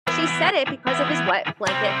She said it because of his wet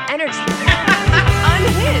blanket energy.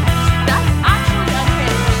 Unhinged. That's actually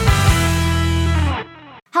unhinged.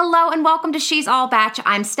 Hello and welcome to She's All Batch.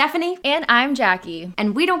 I'm Stephanie. And I'm Jackie.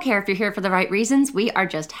 And we don't care if you're here for the right reasons. We are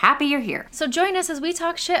just happy you're here. So join us as we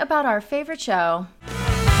talk shit about our favorite show.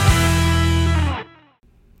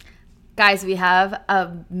 Guys, we have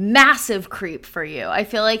a massive creep for you. I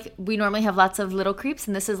feel like we normally have lots of little creeps,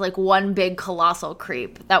 and this is like one big colossal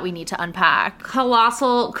creep that we need to unpack.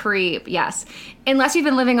 Colossal creep, yes. Unless you've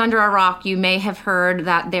been living under a rock, you may have heard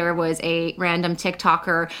that there was a random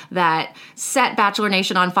TikToker that set Bachelor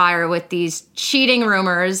Nation on fire with these cheating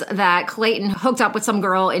rumors that Clayton hooked up with some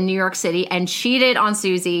girl in New York City and cheated on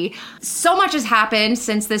Susie. So much has happened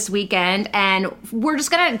since this weekend, and we're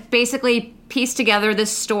just gonna basically piece together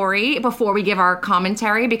this story before we give our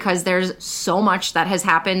commentary because there's so much that has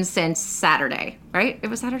happened since Saturday, right? It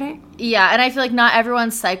was Saturday? Yeah, and I feel like not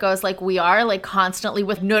everyone's psychos like we are, like constantly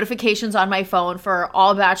with notifications on my phone for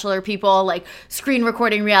all Bachelor people, like screen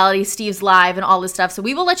recording reality, Steve's live, and all this stuff. So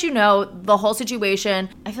we will let you know the whole situation.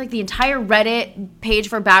 I feel like the entire Reddit page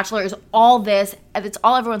for Bachelor is all this, and it's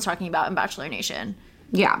all everyone's talking about in Bachelor Nation.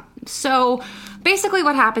 Yeah. So basically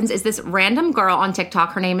what happens is this random girl on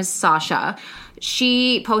TikTok, her name is Sasha.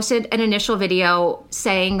 She posted an initial video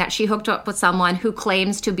saying that she hooked up with someone who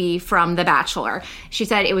claims to be from The Bachelor. She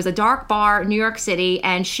said it was a dark bar, New York City,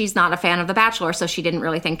 and she's not a fan of The Bachelor, so she didn't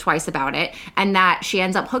really think twice about it. And that she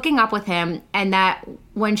ends up hooking up with him, and that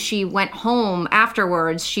when she went home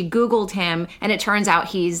afterwards, she Googled him, and it turns out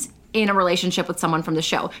he's in a relationship with someone from the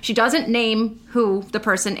show. She doesn't name who the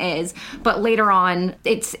person is, but later on,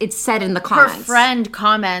 it's said in the comments. Her friend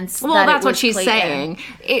comments. Well, that's what she's saying.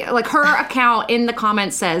 Like her account in the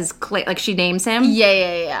comments says, like she names him.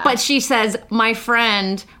 Yeah. But she says, my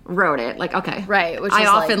friend wrote it. Like, okay. Right. Which I is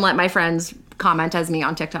often let my friends comment as me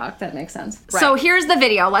on TikTok. That makes sense. Right. So here's the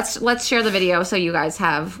video. Let's share the video so you guys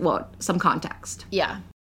have, some context. Yeah.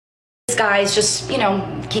 This guy's just,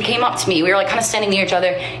 he came up to me. We were like kind of standing near each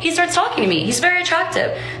other. He starts talking to me. He's very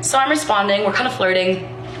attractive. So I'm responding. We're kind of flirting.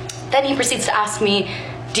 Then he proceeds to ask me,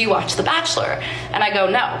 do you watch The Bachelor? And I go,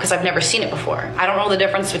 no, because I've never seen it before. I don't know the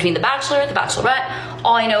difference between The Bachelor, The Bachelorette.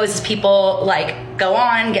 All I know is people like go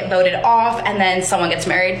on, get voted off, and then someone gets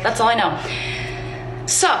married. That's all I know.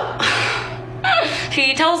 So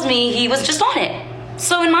he tells me he was just on it.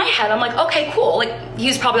 So in my head, I'm like, okay, cool. Like, he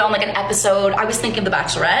was probably on like an episode. I was thinking of The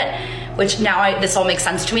Bachelorette, which now this all makes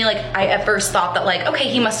sense to me. Like, I at first thought that like, okay,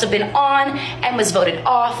 he must have been on and was voted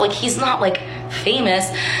off. Like, he's not like famous.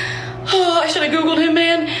 Oh, I should have Googled him,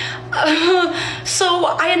 man. So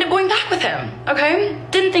I ended up going back with him, okay?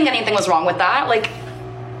 Didn't think anything was wrong with that. Like,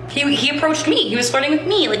 he approached me. He was flirting with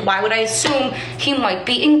me. Like, why would I assume he might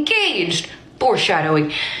be engaged?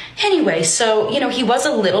 Foreshadowing. Anyway, so, he was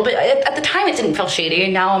a little bit, at the time it didn't feel shady,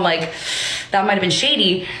 and now I'm like, that might have been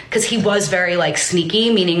shady, because he was very, like,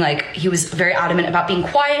 sneaky, meaning, like, he was very adamant about being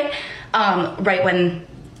quiet, right when,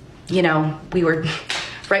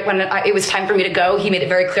 right when it was time for me to go, he made it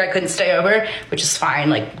very clear I couldn't stay over, which is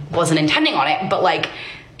fine, like, wasn't intending on it, but, like,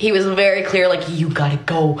 he was very clear, like, you gotta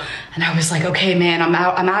go, and I was like, okay, man, I'm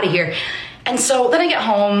out of here, and so then I get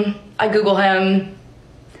home, I Google him.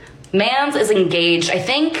 Mans is engaged, I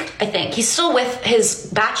think he's still with his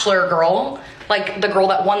Bachelor girl, like the girl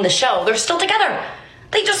that won the show. They're still together.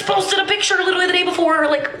 They just posted a picture literally the day before,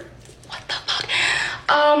 like, what the fuck?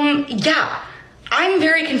 Yeah, I'm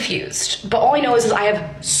very confused, but all I know is I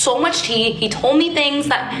have so much tea. He told me things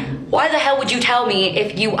that, why the hell would you tell me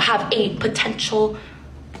if you have a potential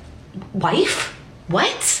wife?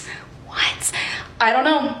 What? I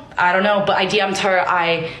don't know, but I DM'd her.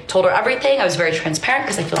 I told her everything. I was very transparent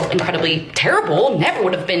because I feel incredibly terrible. Never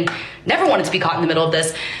wanted to be caught in the middle of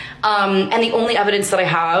this. And the only evidence that I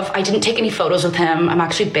have, I didn't take any photos with him. I'm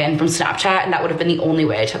actually banned from Snapchat, and that would have been the only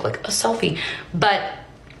way I took like a selfie. But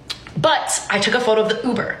I took a photo of the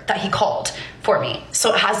Uber that he called for me.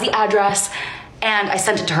 So it has the address, and I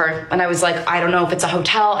sent it to her, and I was like, I don't know if it's a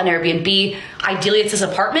hotel, an Airbnb. Ideally, it's his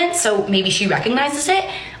apartment, so maybe she recognizes it,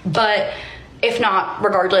 but if not,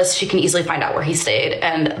 regardless, she can easily find out where he stayed,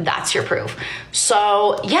 and that's your proof.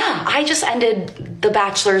 So, yeah, I just ended the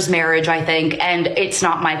Bachelor's marriage, I think, and it's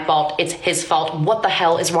not my fault. It's his fault. What the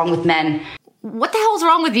hell is wrong with men? What the hell's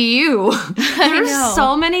wrong with you? There's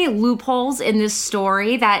so many loopholes in this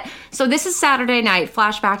story so this is Saturday night,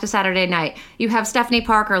 flashback to Saturday night. You have Stephanie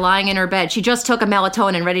Parker lying in her bed. She just took a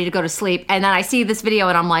melatonin ready to go to sleep, and then I see this video,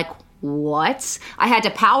 and I'm like, what? I had to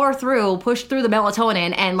push through the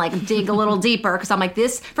melatonin and like dig a little deeper because I'm like,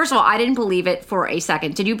 first of all, I didn't believe it for a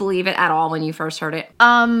second. Did you believe it at all when you first heard it?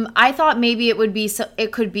 I thought maybe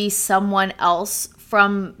it could be someone else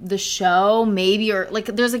from the show, maybe, or like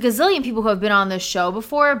there's a gazillion people who have been on this show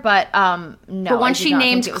before, but no. But when she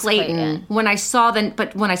named Clayton, when I saw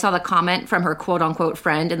the comment from her quote unquote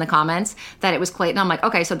friend in the comments that it was Clayton, I'm like,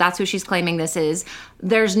 okay, so that's who she's claiming this is.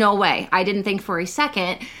 There's no way. I didn't think for a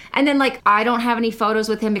second. And then like, I don't have any photos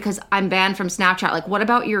with him because I'm banned from Snapchat. Like, what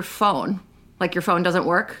about your phone? Like, your phone doesn't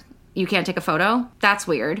work? You can't take a photo? That's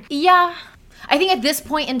weird. Yeah. I think at this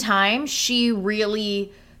point in time, she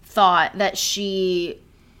really thought that she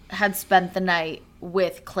had spent the night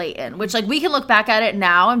with Clayton, which like we can look back at it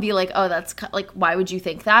now and be like, oh, that's like, why would you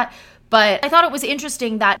think that? But I thought it was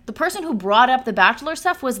interesting that the person who brought up the Bachelor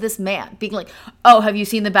stuff was this man being like, oh, have you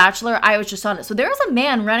seen The Bachelor? I was just on it. So there is a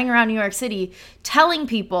man running around New York City telling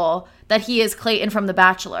people that he is Clayton from The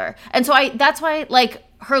Bachelor. And so that's why like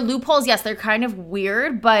her loopholes, yes, they're kind of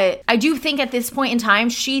weird, but I do think at this point in time,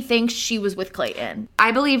 she thinks she was with Clayton.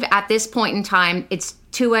 I believe at this point in time, it's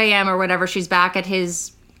 2 a.m. or whatever. She's back at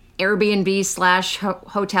his Airbnb /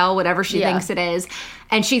 hotel, whatever she thinks it is.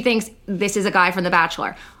 And she thinks this is a guy from The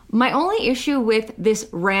Bachelor. My only issue with this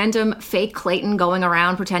random fake Clayton going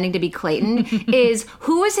around pretending to be Clayton is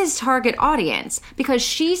who is his target audience? Because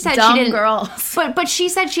she said Dumb she didn't. Girls. But she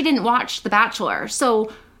said she didn't watch The Bachelor.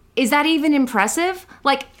 So is that even impressive?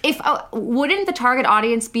 Like, if wouldn't the target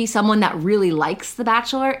audience be someone that really likes The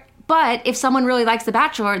Bachelor? But if someone really likes The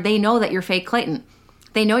Bachelor, they know that you're fake Clayton.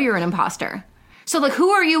 They know you're an imposter. So like, who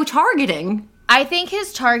are you targeting? I think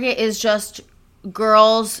his target is just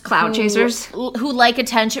girls cloud chasers who like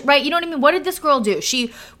attention, right? You know what I mean? What did this girl do?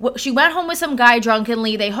 She went home with some guy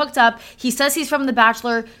drunkenly. They hooked up. He says he's from The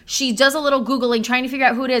Bachelor. She does a little Googling trying to figure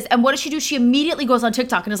out who it is. And what does she do? She immediately goes on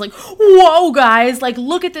TikTok and is like, whoa, guys, like,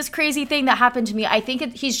 look at this crazy thing that happened to me. I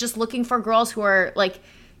think he's just looking for girls who are like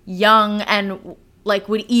young and like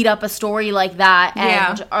would eat up a story like that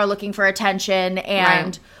and are looking for attention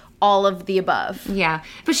and all of the above. Yeah.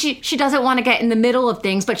 But she doesn't want to get in the middle of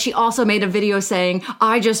things, but she also made a video saying,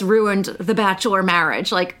 I just ruined the Bachelor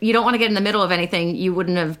marriage. Like, you don't want to get in the middle of anything. You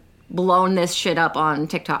wouldn't have blown this shit up on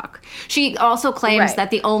TikTok. She also claims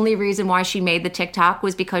that the only reason why she made the TikTok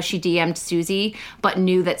was because she DM'd Susie, but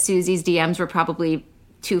knew that Susie's DMs were probably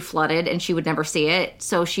too flooded and she would never see it.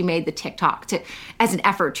 So she made the TikTok as an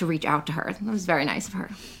effort to reach out to her. That was very nice of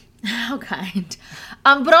her. How kind.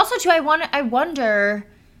 But also, too, I wonder...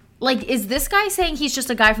 Like, is this guy saying he's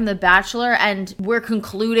just a guy from The Bachelor and we're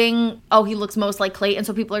concluding, oh, he looks most like Clayton,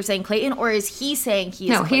 so people are saying Clayton? Or is he saying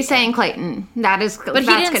he's Clayton? He's saying Clayton. That is... But he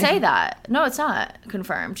didn't say that. No, it's not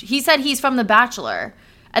confirmed. He said he's from The Bachelor.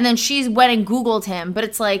 And then she went and Googled him. But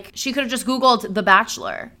it's like, she could have just Googled The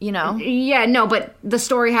Bachelor, you know? Yeah, no, but the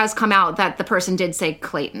story has come out that the person did say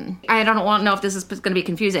Clayton. I don't want to know if this is going to be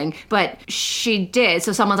confusing, but she did.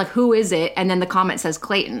 So someone's like, who is it? And then the comment says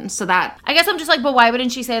Clayton. So that... I guess I'm just like, but why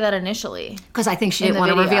wouldn't she say that initially? Because I think she didn't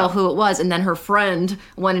want to reveal who it was. And then her friend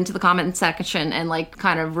went into the comment section and like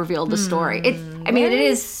kind of revealed the story. It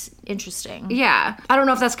is interesting. Yeah. I don't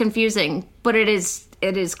know if that's confusing, but it is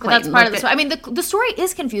Clayton. But that's part of the story. I mean, the story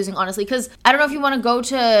is confusing, honestly, because I don't know if you want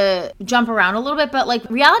to jump around a little bit, but like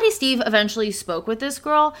Reality Steve eventually spoke with this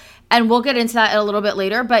girl, and we'll get into that a little bit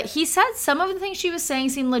later, but he said some of the things she was saying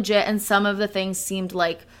seemed legit and some of the things seemed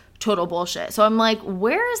like total bullshit. So I'm like,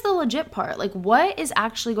 where is the legit part? Like, what is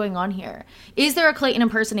actually going on here? Is there a Clayton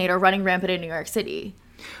impersonator running rampant in New York City?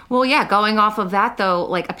 Well, yeah, going off of that, though,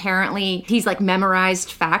 like, apparently he's, like,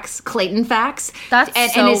 memorized facts, Clayton facts. And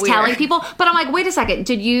is weird. telling people. But I'm like, wait a second.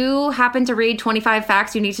 Did you happen to read 25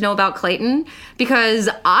 facts you need to know about Clayton? Because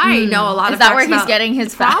I know a lot of facts. Is that where he's getting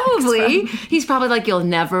his facts Probably. from? He's probably like, you'll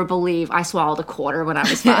never believe I swallowed a quarter when I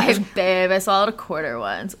was 5. Babe, I swallowed a quarter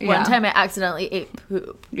once. Yeah. One time I accidentally ate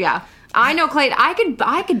poop. Yeah. I know Clayton.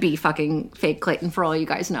 I could be fucking fake Clayton for all you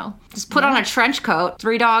guys know. Just put on a trench coat,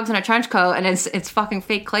 3 dogs in a trench coat, and it's fucking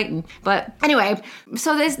fake Clayton. But anyway,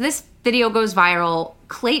 so this video goes viral.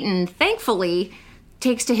 Clayton, thankfully,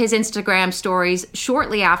 takes to his Instagram stories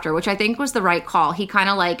shortly after, which I think was the right call. He kind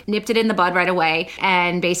of like nipped it in the bud right away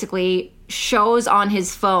and basically shows on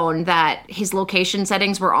his phone that his location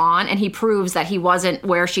settings were on, and he proves that he wasn't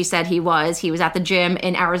where she said he was. He was at the gym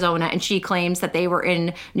in Arizona, and she claims that they were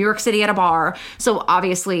in New York City at a bar. So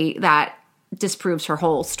obviously that disproves her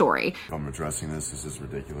whole story. I'm addressing this is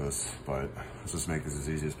ridiculous, but let's just make this as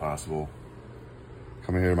easy as possible.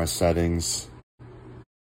 Coming here to my settings,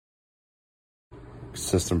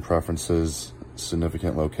 system preferences,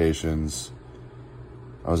 significant locations.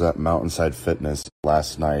 I was at Mountainside Fitness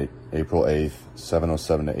last night, April 8th,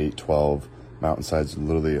 7:07 to 8:12. Mountainside's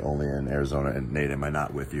literally only in Arizona. And Nate, am I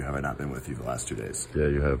not with you? Have I not been with you the last 2 days? Yeah,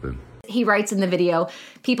 you have been. He writes in the video,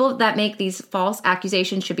 people that make these false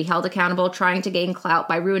accusations should be held accountable. Trying to gain clout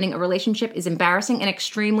by ruining a relationship is embarrassing and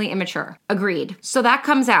extremely immature. Agreed. So that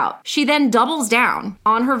comes out. She then doubles down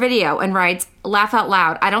on her video and writes, laugh out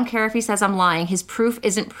loud. I don't care if he says I'm lying. His proof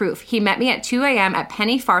isn't proof. He met me at 2 a.m. at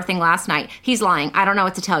Penny Farthing last night. He's lying. I don't know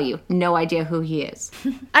what to tell you. No idea who he is.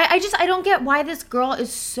 I don't get why this girl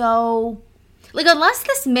is so... Like, unless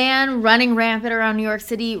this man running rampant around New York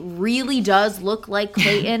City really does look like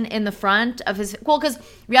Clayton in the front of his... Well, because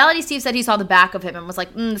Reality Steve said he saw the back of him and was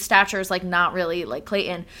like, the stature is, like, not really like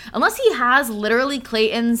Clayton. Unless he has literally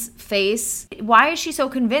Clayton's face, why is she so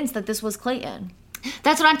convinced that this was Clayton?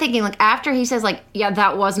 That's what I'm thinking. Like, after he says, like, yeah,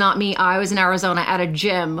 that was not me. I was in Arizona at a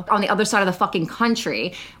gym on the other side of the fucking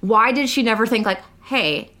country. Why did she never think, like,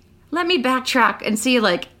 hey, let me backtrack and see,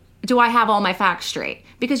 like, do I have all my facts straight?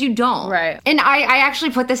 Because you don't. Right. And I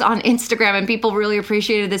actually put this on Instagram and people really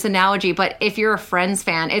appreciated this analogy. But if you're a Friends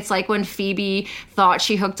fan, it's like when Phoebe thought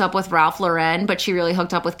she hooked up with Ralph Lauren, but she really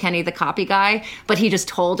hooked up with Kenny the copy guy, but he just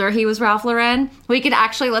told her he was Ralph Lauren. We could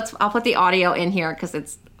actually, I'll put the audio in here because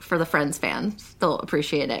it's for the Friends fans. They'll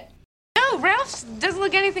appreciate it. No, Ralph doesn't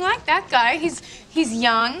look anything like that guy. He's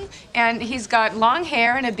young, and he's got long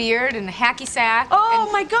hair and a beard and a hacky sack. Oh,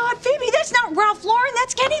 my God, Phoebe, that's not Ralph Lauren.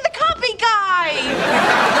 That's Kenny the copy guy.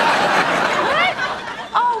 What?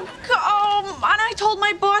 Oh, and I told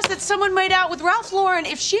my boss that someone made out with Ralph Lauren.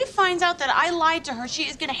 If she finds out that I lied to her, she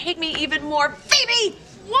is going to hate me even more. Phoebe!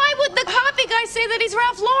 Why would the copy guy say that he's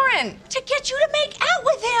Ralph Lauren? To get you to make out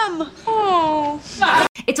with him. Oh.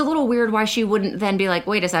 It's a little weird why she wouldn't then be like,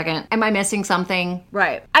 wait a second, am I missing something?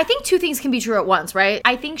 Right. I think two things can be true at once, right?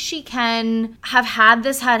 I think she can have had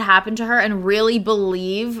this had happened to her and really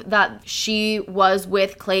believe that she was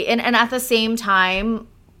with Clayton, and at the same time,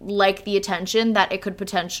 like the attention that it could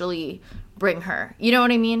potentially bring her. You know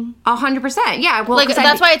what I mean? 100%. Yeah. Well, like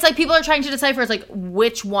that's why it's like people are trying to decipher. It's like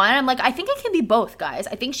which one. I'm like, I think it can be both, guys.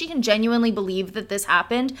 I think she can genuinely believe that this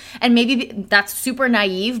happened, and maybe that's super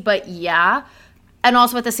naive, but yeah. And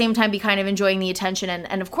also at the same time be kind of enjoying the attention.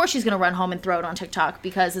 And of course she's going to run home and throw it on TikTok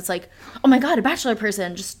because it's like, oh my God, a Bachelor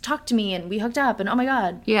person just talked to me and we hooked up and oh my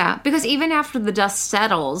God. Yeah, because even after the dust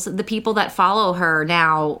settles, the people that follow her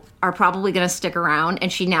now are probably going to stick around,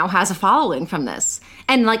 and she now has a following from this.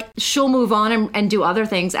 And like she'll move on and do other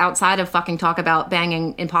things outside of fucking talk about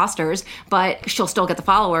banging imposters, but she'll still get the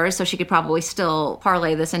followers, so she could probably still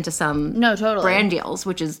parlay this into some brand deals,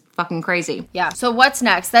 which is fucking crazy. Yeah. So what's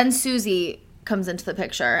next? Then Susie comes into the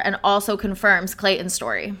picture and also confirms Clayton's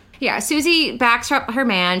story. Yeah, Susie backs up her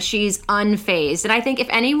man. She's unfazed. And I think if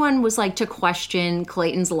anyone was like to question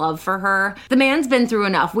Clayton's love for her, the man's been through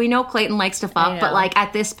enough. We know Clayton likes to fuck, but like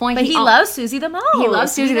at this point... But he loves Susie the most. He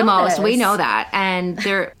loves Susie the most. We know that. And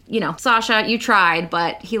they're, you know, Sasha, you tried,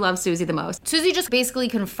 but he loves Susie the most. Susie just basically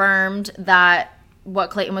confirmed that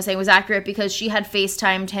what Clayton was saying was accurate because she had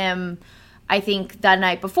FaceTimed him, I think, that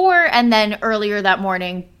night before, and then earlier that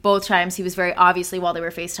morning, both times he was very obviously, while they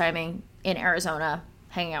were FaceTiming, in Arizona,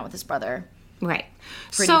 hanging out with his brother. Right.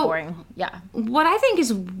 Pretty boring. Yeah. What I think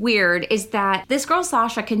is weird is that this girl,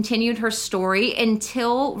 Sasha, continued her story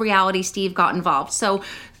until Reality Steve got involved. So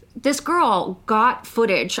this girl got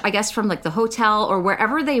footage, I guess, from like the hotel or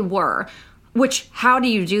wherever they were. Which, how do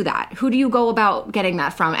you do that? Who do you go about getting that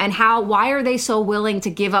from? And why are they so willing to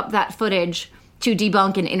give up that footage to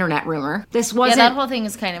debunk an internet rumor? This wasn't... Yeah, that whole thing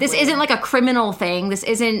is kind of This weird. Isn't like a criminal thing. This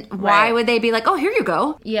isn't... Why would they be like, oh, here you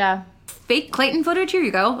go. Yeah. Fake Clayton footage, here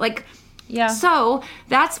you go. Like... Yeah. So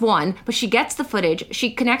that's one, but she gets the footage.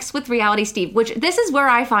 She connects with Reality Steve, which this is where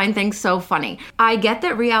I find things so funny. I get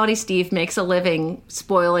that Reality Steve makes a living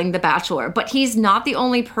spoiling The Bachelor, but he's not the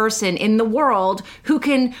only person in the world who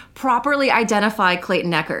can properly identify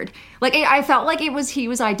Clayton Echard. Like, I felt like he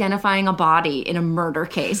was identifying a body in a murder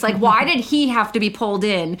case. Like, why did he have to be pulled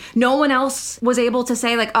in? No one else was able to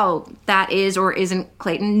say, like, oh, that is or isn't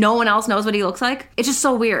Clayton. No one else knows what he looks like. It's just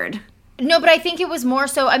so weird. No, but I think it was more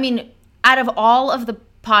so, I mean, out of all of the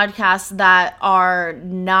podcasts that are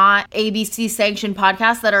not ABC sanctioned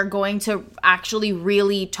podcasts that are going to actually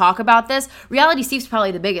really talk about this, Reality Steve's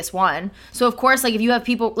probably the biggest one. So of course, like if you have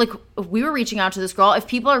people, like if we were reaching out to this girl, if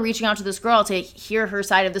people are reaching out to this girl to hear her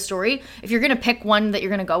side of the story, if you're going to pick one that you're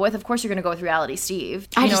going to go with, of course you're going to go with Reality Steve.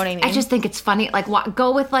 You know what I mean? I just think it's funny. Like,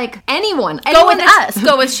 go with like anyone. Go with us.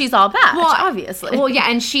 Go with She's All Batch, obviously. Well, yeah,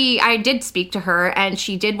 and I did speak to her, and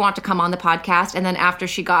she did want to come on the podcast, and then after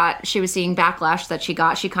she was seeing backlash that she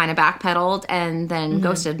got, she kind of backpedaled and then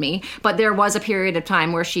ghosted me. But there was a period of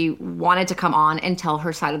time where she wanted to come on and tell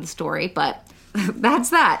her side of the story, but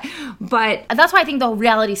that's that. But And that's why I think the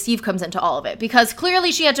reality Steve comes into all of it, because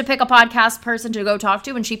clearly she had to pick a podcast person to go talk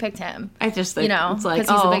to, and she picked him. I just think it's like,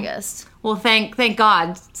 because he's the biggest. Well, thank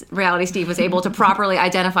God Reality Steve was able to properly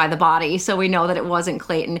identify the body, so we know that it wasn't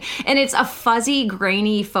Clayton. And it's a fuzzy,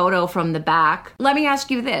 grainy photo from the back. Let me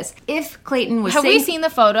ask you this. If Clayton was Have we seen the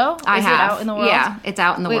photo? I Is have. it out in the world? Yeah, it's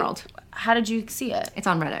out in the Wait, world. How did you see it? It's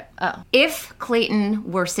on Reddit. Oh. If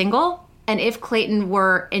Clayton were single, and if Clayton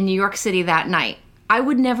were in New York City that night, I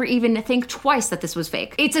would never even think twice that this was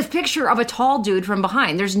fake. It's a picture of a tall dude from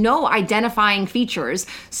behind. There's no identifying features.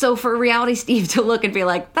 So for Reality Steve to look and be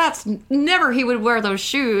like, that's never he would wear those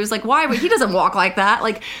shoes. Like, why would he doesn't walk like that?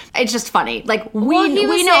 Like, it's just funny. Like, He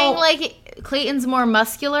was saying, like, Clayton's more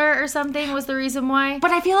muscular or something was the reason why.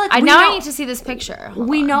 But I feel like I need to see this picture.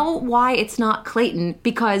 We know why it's not Clayton,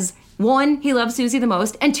 because 1, he loves Susie the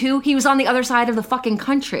most, and 2, he was on the other side of the fucking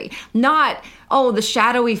country. Not, oh, the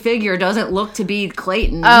shadowy figure doesn't look to be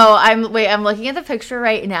Clayton. Oh, I'm looking at the picture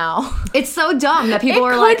right now. It's so dumb that people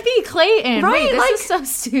are like, it could be Clayton. Right, Wait, this like, is so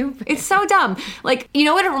stupid. it's so dumb. Like, you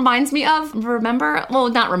know what it reminds me of?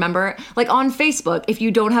 Not remember. Like on Facebook, if you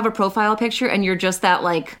don't have a profile picture and you're just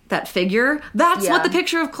that figure, that's what the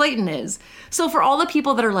picture of Clayton is. So for all the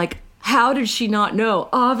people that are like, how did she not know?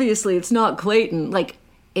 Obviously, it's not Clayton. Like,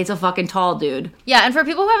 it's a fucking tall dude. Yeah, and for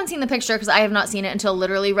people who haven't seen the picture, because I have not seen it until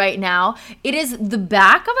literally right now, it is the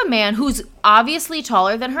back of a man who's obviously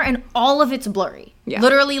taller than her, and all of it's blurry. Yeah.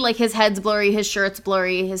 Literally, like, his head's blurry, his shirt's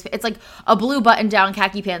blurry, it's like a blue button-down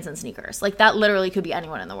khaki pants and sneakers. Like, that literally could be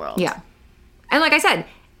anyone in the world. Yeah. And like I said,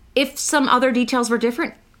 if some other details were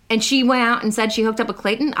different, and she went out and said she hooked up with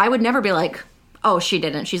Clayton, I would never be like, oh, she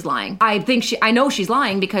didn't, she's lying. I know she's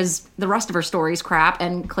lying because the rest of her story's crap,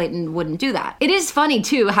 and Clayton wouldn't do that. It is funny,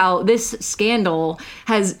 too, how this scandal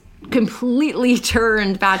has completely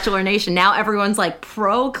turned Bachelor Nation. Now everyone's like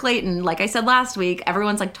pro Clayton. Like I said last week,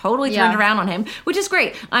 everyone's like totally turned around on him, which is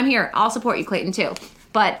great. I'm here. I'll support you, Clayton, too.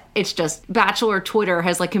 But it's just Bachelor Twitter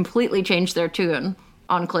has like completely changed their tune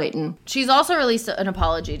on Clayton. She's also released an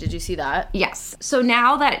apology. Did you see that? Yes. So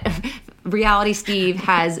now that Reality Steve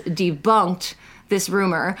has debunked this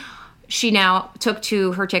rumor, she now took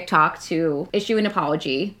to her TikTok to issue an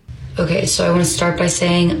apology. Okay, so I want to start by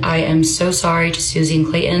saying I am so sorry to Susie and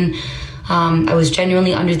Clayton. I was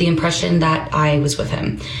genuinely under the impression that I was with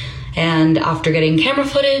him. And after getting camera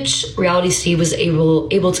footage, Reality Steve was able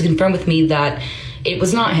to confirm with me that it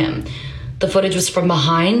was not him. The footage was from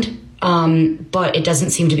behind, but it doesn't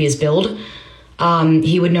seem to be his build.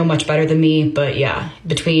 He would know much better than me, but yeah,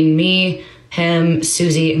 between me, him,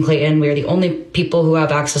 Susie, and Clayton, we are the only people who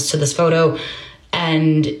have access to this photo,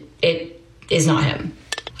 and it is not him.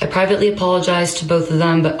 I privately apologized to both of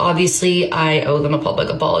them, but obviously I owe them a public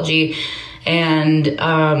apology. And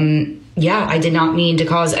yeah, I did not mean to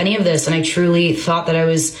cause any of this, and I truly thought that I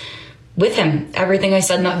was with him. Everything I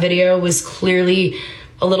said in that video was clearly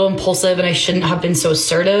a little impulsive, and I shouldn't have been so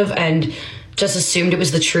assertive and just assumed it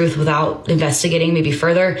was the truth without investigating maybe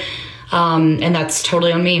further. And that's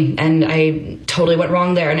totally on me, and I totally went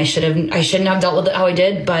wrong there, and I shouldn't have dealt with it how I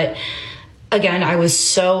did. But again, I was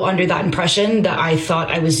so under that impression that I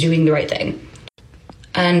thought I was doing the right thing.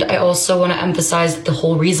 And I also want to emphasize that the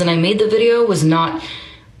whole reason I made the video was not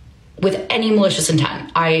with any malicious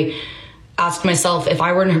intent. I asked myself, if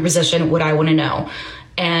I were in her position, would I want to know?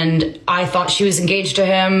 And I thought she was engaged to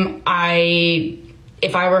him.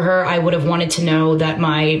 If I were her, I would have wanted to know that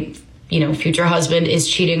my future husband is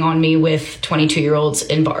cheating on me with 22-year-olds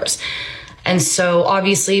in bars. And so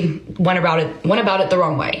obviously went about it the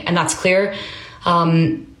wrong way. And that's clear.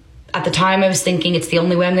 At the time I was thinking it's the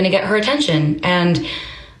only way I'm going to get her attention. And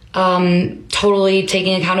totally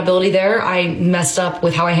taking accountability there. I messed up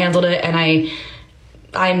with how I handled it. And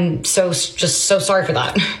I'm so sorry for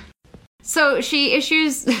that. So she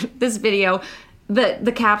issues this video.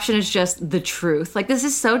 The caption is just the truth. Like, this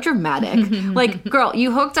is so dramatic. Like, girl,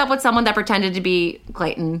 you hooked up with someone that pretended to be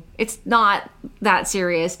Clayton. It's not that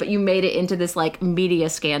serious, but you made it into this, like, media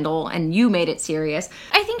scandal, and you made it serious.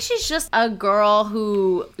 I think she's just a girl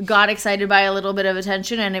who got excited by a little bit of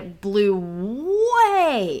attention, and it blew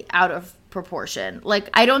way out of proportion. Like,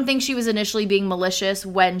 I don't think she was initially being malicious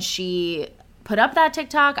when she put up that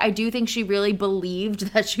TikTok. I do think she really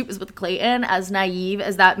believed that she was with Clayton, as naive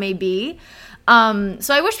as that may be.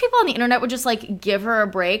 So I wish people on the internet would just, like, give her a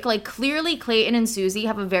break. Like, clearly Clayton and Susie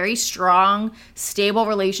have a very strong, stable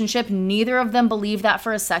relationship. Neither of them believed that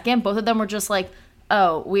for a second. Both of them were just like,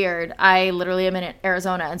 oh, weird, I literally am in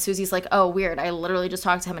Arizona. And Susie's like, oh, weird, I literally just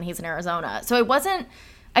talked to him and he's in Arizona. So it wasn't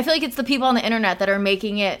I feel like it's the people on the internet that are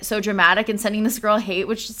making it so dramatic and sending this girl hate,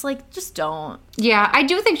 which is like, just don't. Yeah, I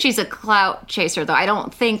do think she's a clout chaser, though. I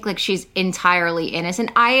don't think like she's entirely innocent.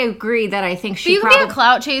 I agree that I think she But you can be a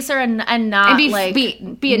clout chaser and not be like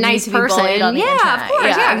be a nice person. On the internet. Of course,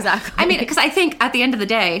 yeah, exactly. I mean, because I think at the end of the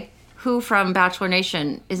day, who from Bachelor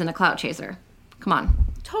Nation isn't a clout chaser? Come on.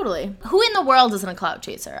 Totally. Who in the world isn't a clout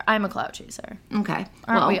chaser? I'm a clout chaser. Okay.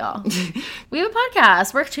 Aren't we all? We have a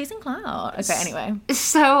podcast. We're chasing clout. Okay, anyway.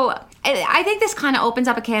 So I think this kind of opens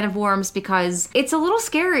up a can of worms because it's a little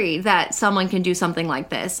scary that someone can do something like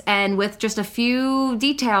this. And with just a few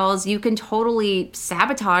details, you can totally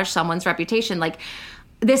sabotage someone's reputation. Like,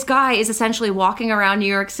 this guy is essentially walking around New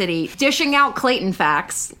York City, dishing out Clayton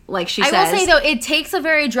facts, like she says. I will say, though, it takes a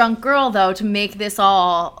very drunk girl, though, to make this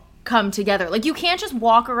all come together. Like, you can't just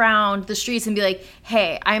walk around the streets and be like,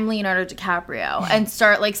 hey, I'm Leonardo DiCaprio, and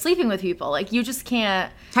start, like, sleeping with people. Like, you just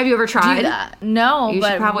can't Have you ever tried? do that. No, You should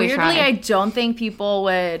but probably weirdly, try. I don't think people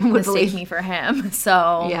would mistake believe. me for him.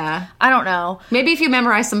 So, Yeah. I don't know. Maybe if you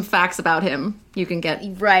memorize some facts about him, you can get...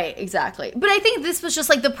 Right, exactly. But I think this was just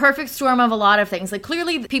like the perfect storm of a lot of things. Like,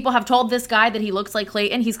 clearly people have told this guy that he looks like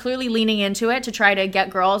Clayton. He's clearly leaning into it to try to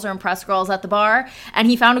get girls or impress girls at the bar. And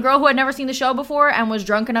he found a girl who had never seen the show before and was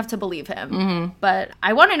drunk enough to believe him. Mm-hmm. But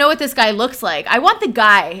I want to know what this guy looks like. I want the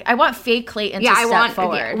guy. I want fake Clayton to step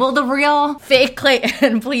forward. Yeah, well, the real... Fake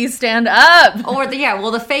Clayton, please stand up. Or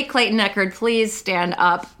the fake Clayton Echard, please stand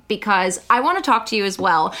up, because I want to talk to you as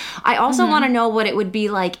well. I also want to know what it would be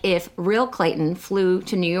like if real Clayton flew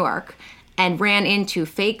to New York and ran into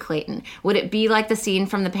fake Clayton. Would it be like the scene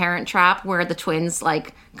from The Parent Trap where the twins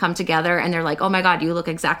like come together and they're like, oh my God, you look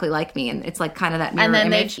exactly like me. And it's like kind of that mirror And then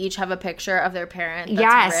image. they each have a picture of their parent that's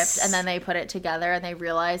Yes. ripped, and then they put it together and they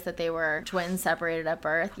realize that they were twins separated at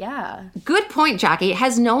birth. Yeah. Good point, Jackie.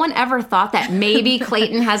 Has no one ever thought that maybe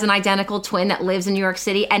Clayton has an identical twin that lives in New York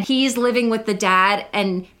City and he's living with the dad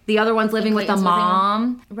and the other one's living with the Clayton's living-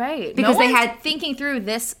 mom? Right. Because no they one's had- thinking through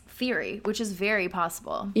this theory, which is very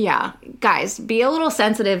possible. Yeah. Guys, be a little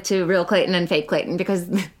sensitive to real Clayton and fake Clayton because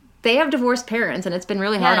they have divorced parents and it's been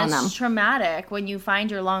really hard on them. It's traumatic when you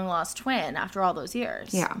find your long lost twin after all those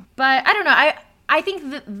years. Yeah. But I don't know. I think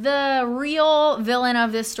the real villain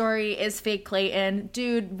of this story is fake Clayton.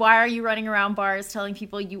 Dude, why are you running around bars telling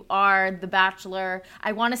people you are the Bachelor?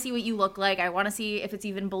 I want to see what you look like. I want to see if it's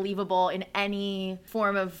even believable in any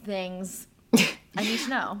form of things. I need to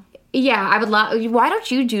know. Yeah, I would love. Why don't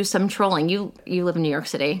you do some trolling? You live in New York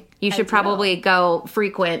City. You should probably go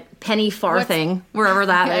frequent Penny Farthing, wherever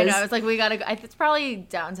that I is. know. It's like, we gotta go. It's probably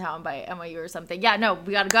downtown by NYU or something. Yeah, no,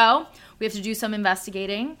 we gotta go. We have to do some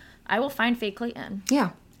investigating. I will find fake Clayton.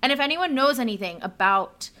 Yeah, And if anyone knows anything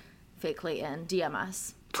about fake Clayton, DM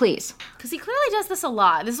us. please. Because he clearly does this a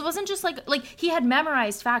lot. This wasn't just like he had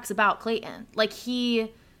memorized facts about Clayton. Like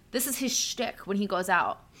this is his shtick when he goes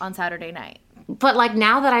out on Saturday night. But like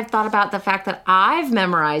now that I've thought about the fact that I've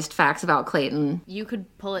memorized facts about Clayton, You could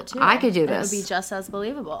pull it too. I could do and this. It would be just as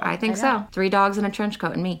believable. I think know. so. 3 dogs in a trench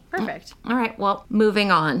coat and me. Perfect. All right, well,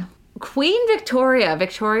 moving on. Queen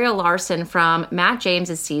Victoria Larson from Matt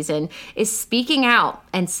James's season, is speaking out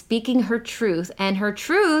and speaking her truth. And her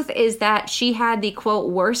truth is that she had the, quote,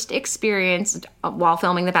 worst experience while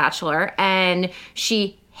filming The Bachelor, and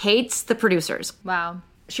she hates the producers. Wow.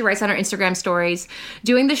 She writes on her Instagram stories,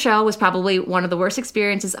 doing the show was probably one of the worst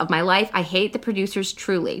experiences of my life. I hate the producers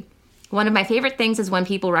truly. One of my favorite things is when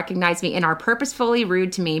people recognize me and are purposefully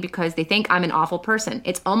rude to me because they think I'm an awful person.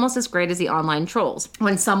 It's almost as great as the online trolls.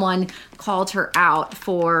 When someone called her out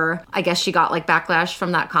for, I guess she got like backlash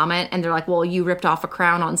from that comment, and they're like, well, you ripped off a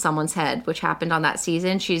crown on someone's head, which happened on that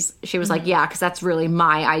season. She was like, yeah, because that's really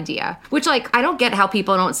my idea. Which, like, I don't get how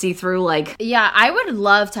people don't see through, like... Yeah, I would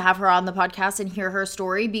love to have her on the podcast and hear her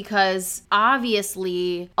story, because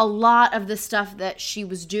obviously a lot of the stuff that she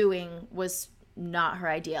was doing was not her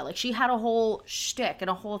idea. Like, she had a whole shtick and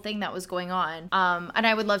a whole thing that was going on. And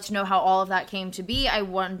I would love to know how all of that came to be. I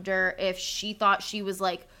wonder if she thought she was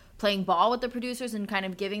like playing ball with the producers and kind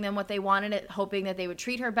of giving them what they wanted, hoping that they would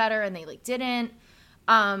treat her better, and they like didn't.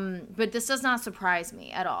 But this does not surprise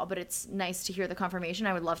me at all, but it's nice to hear the confirmation.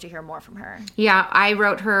 I would love to hear more from her. Yeah, I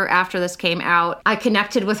wrote her after this came out. I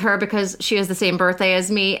connected with her because she has the same birthday as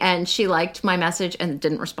me, and she liked my message and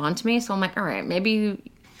didn't respond to me. So I'm like, all right, maybe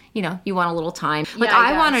you want a little time. Like, Yeah,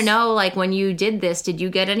 I I want to guess. know, like, when you did this, did you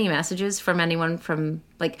get any messages from anyone from,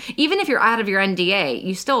 like, even if you're out of your NDA,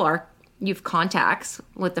 you still are, you've contacts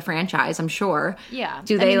with the franchise, I'm sure. Yeah.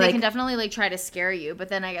 Do I they, mean, like... they can definitely like try to scare you, but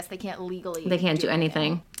then I guess they can't legally. They can't do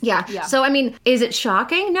anything. Yeah. Yeah. So, I mean, is it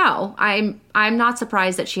shocking? No. I'm not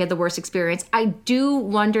surprised that she had the worst experience. I do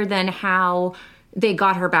wonder then how they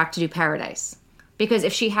got her back to do Paradise. Because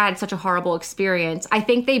if she had such a horrible experience, I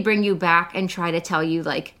think they bring you back and try to tell you,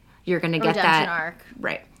 like, you're going to get redemption that. arc.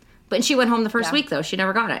 Right. But she went home the first week, though. She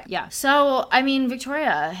never got it. Yeah. So, I mean,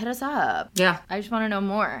 Victoria, hit us up. Yeah. I just want to know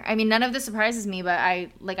more. I mean, none of this surprises me, but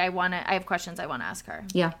I have questions I want to ask her.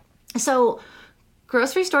 Yeah. So,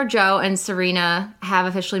 Grocery Store Joe and Serena have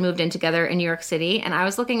officially moved in together in New York City. And I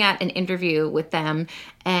was looking at an interview with them,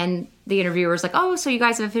 and the interviewer was like, oh, so you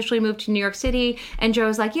guys have officially moved to New York City? And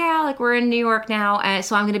Joe's like, yeah, like we're in New York now. And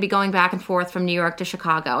so I'm going to be going back and forth from New York to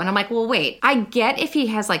Chicago. And I'm like, well, wait, I get if he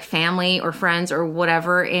has like family or friends or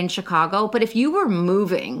whatever in Chicago, but if you were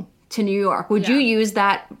moving to New York, would you use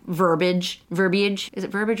that verbiage? Is it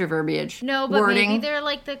verbiage or verbiage? No, but wording? maybe they're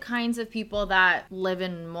like the kinds of people that live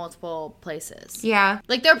in multiple places. Yeah.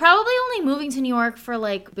 Like they're probably only moving to New York for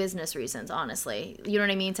like business reasons, honestly. You know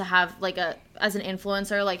what I mean? To have like as an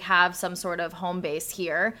influencer, like have some sort of home base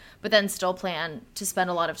here, but then still plan to spend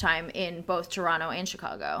a lot of time in both Toronto and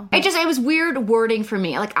Chicago. It was weird wording for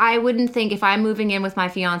me. Like I wouldn't think if I'm moving in with my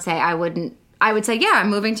fiance, I would say, yeah,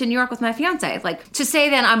 I'm moving to New York with my fiance. Like, to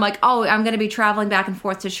say then I'm like, oh, I'm going to be traveling back and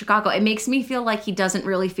forth to Chicago. It makes me feel like he doesn't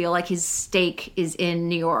really feel like his stake is in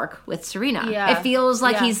New York with Serena. Yeah. It feels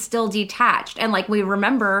like he's still detached. And like, we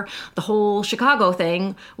remember the whole Chicago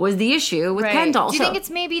thing was the issue with Kendall. Do you think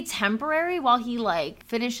it's maybe temporary while he like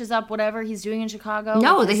finishes up whatever he's doing in Chicago?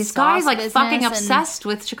 No, this this guy's like fucking obsessed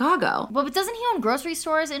with Chicago. But doesn't he own grocery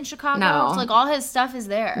stores in Chicago? No. So, like all his stuff is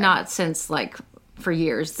there. Not since like for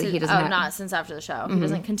years that he doesn't have. Not since after the show. He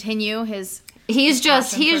doesn't continue his He's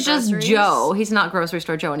just groceries. Joe. He's not Grocery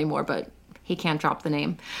Store Joe anymore, but he can't drop the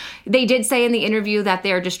name. They did say in the interview that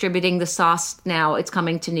they're distributing the sauce now. It's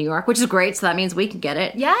coming to New York, which is great, so that means we can get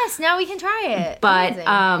it. Yes, now we can try it. But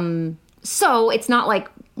Amazing. so it's not like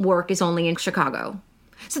work is only in Chicago.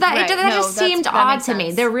 So that Right. that just seemed odd makes to me.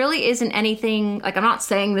 sense. There really isn't anything, like I'm not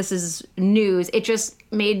saying this is news. It just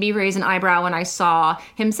made me raise an eyebrow when I saw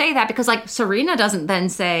him say that, because like Serena doesn't then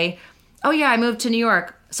say, oh yeah, I moved to New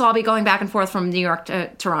York, so I'll be going back and forth from New York to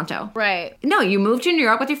Toronto. Right. No, you moved to New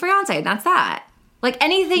York with your fiance, and that's that. Like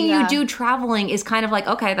anything you do traveling is kind of like,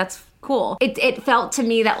 okay, that's cool. It felt to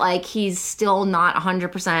me that like he's still not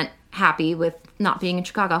 100% happy with not being in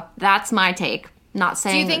Chicago. That's my take. Not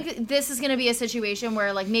saying. Do you think this is going to be a situation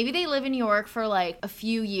where like maybe they live in New York for like a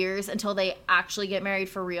few years until they actually get married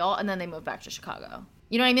for real and then they move back to Chicago?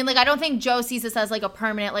 You know what I mean? Like I don't think Joe sees this as like a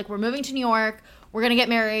permanent, like we're moving to New York, we're going to get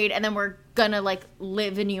married, and then we're going to like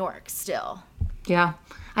live in New York still. Yeah.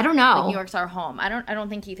 I don't know. Like New York's our home. I don't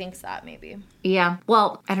think he thinks that maybe. Yeah.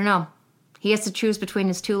 Well, I don't know. He has to choose between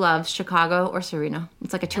his two loves, Chicago or Serena.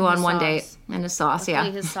 It's like a 2-on-1 date. And his sauce,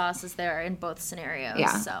 Hopefully his sauce is there in both scenarios.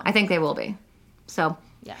 Yeah. So. I think they will be. So,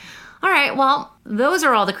 yeah. All right. Well, those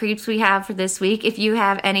are all the creeps we have for this week. If you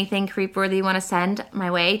have anything creep-worthy you want to send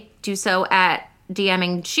my way, do so at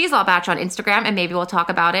DMing She's All Batch on Instagram, and maybe we'll talk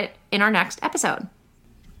about it in our next episode.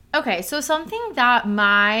 Okay, so something that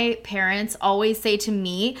my parents always say to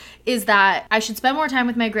me is that I should spend more time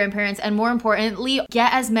with my grandparents and, more importantly,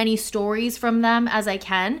 get as many stories from them as I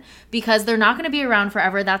can, because they're not going to be around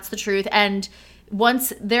forever. That's the truth. And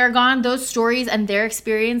once they're gone, those stories and their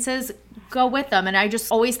experiences go with them. And I just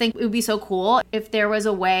always think it would be so cool if there was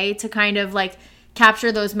a way to kind of like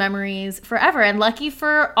capture those memories forever. And lucky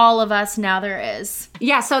for all of us, now there is.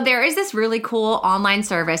 Yeah, so there is this really cool online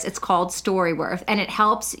service. It's called Storyworth, and it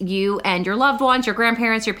helps you and your loved ones, your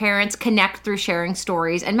grandparents, your parents connect through sharing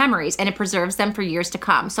stories and memories, and it preserves them for years to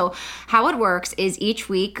come. So how it works is each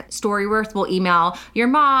week, Storyworth will email your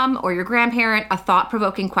mom or your grandparent a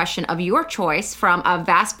thought-provoking question of your choice from a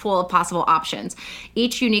vast pool of possible options.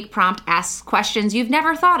 Each unique prompt asks questions you've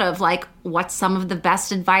never thought of, like, what's some of the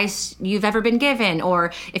best advice you've ever been given?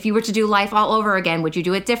 Or if you were to do life all over again, would you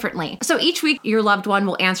do it differently? So each week, your loved one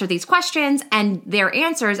will answer these questions, and their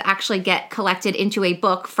answers actually get collected into a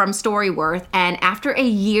book from Storyworth. And after a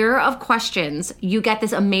year of questions, you get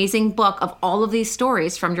this amazing book of all of these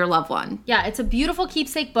stories from your loved one. Yeah, it's a beautiful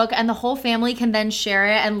keepsake book, and the whole family can then share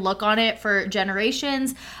it and look on it for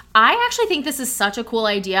generations. I actually think this is such a cool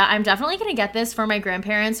idea. I'm definitely going to get this for my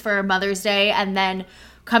grandparents for Mother's Day, and then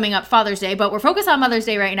coming up Father's Day, but we're focused on Mother's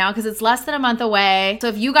Day right now because it's less than a month away. So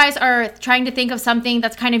if you guys are trying to think of something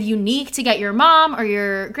that's kind of unique to get your mom or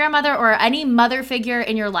your grandmother or any mother figure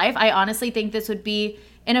in your life, I honestly think this would be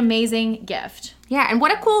an amazing gift. Yeah, and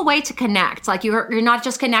what a cool way to connect. Like you're not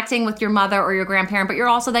just connecting with your mother or your grandparent, but you're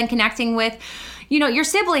also then connecting with your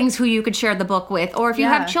siblings who you could share the book with, or if you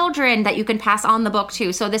Yeah. have children that you can pass on the book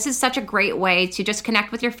to. So this is such a great way to just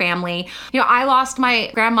connect with your family. I lost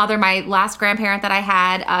my grandmother, my last grandparent that I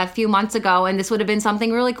had a few months ago, and this would have been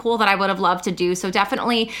something really cool that I would have loved to do. So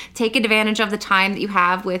definitely take advantage of the time that you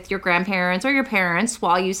have with your grandparents or your parents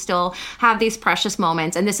while you still have these precious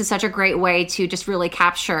moments. And this is such a great way to just really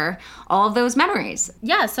capture all of those memories.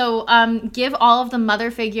 Yeah, so give all of the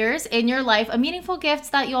mother figures in your life a meaningful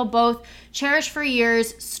gift that you'll both cherish for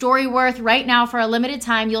years. Storyworth, right now for a limited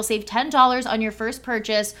time, you'll save $10 on your first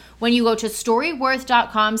purchase when you go to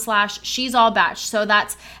storyworth.com/she'sallbatch. So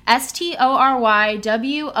that's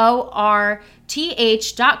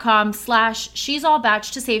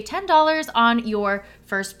STORYWORTH.com/she'sallbatch to save $10 on your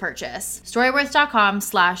first purchase.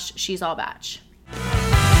 Storyworth.com/she'sallbatch.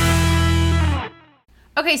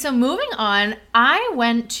 Okay, so moving on, I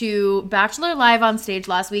went to Bachelor Live on Stage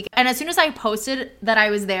last week, and as soon as I posted that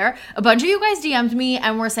I was there, a bunch of you guys DM'd me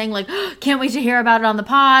and were saying like, can't wait to hear about it on the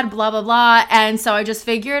pod, blah, blah, blah. And so I just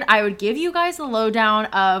figured I would give you guys the lowdown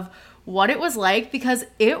of what it was like, because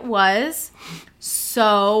it was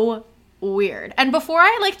so weird. And before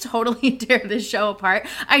I like totally tear this show apart,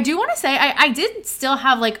 I do want to say I did still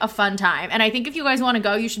have like a fun time, and I think if you guys want to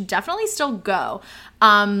go, you should definitely still go.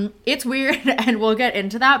 It's weird and we'll get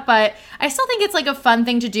into that, but I still think it's like a fun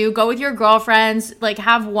thing to do. Go with your girlfriends, like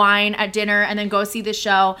have wine at dinner and then go see the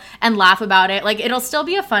show and laugh about it. Like it'll still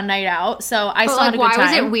be a fun night out. So I still had a good time. Why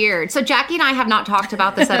was it weird? So Jackie and I have not talked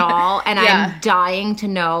about this at all, and Yeah. I'm dying to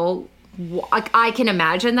know. I can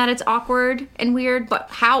imagine that it's awkward and weird,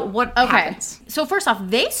 but what happens? So first off,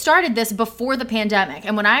 they started this before the pandemic.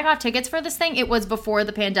 And when I got tickets for this thing, it was before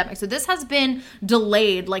the pandemic. So this has been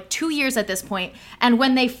delayed like 2 years at this point. And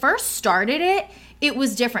when they first started it, it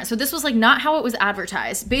was different. So this was like not how it was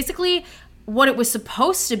advertised. Basically, what it was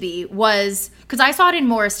supposed to be was, because I saw it in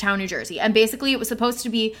Morristown, New Jersey, and basically it was supposed to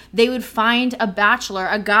be they would find a bachelor,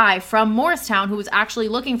 a guy from Morristown who was actually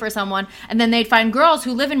looking for someone, and then they'd find girls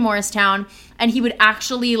who live in Morristown, and he would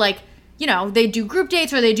actually like, they do group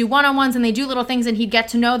dates or they do one-on-ones and they do little things, and he'd get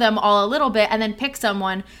to know them all a little bit and then pick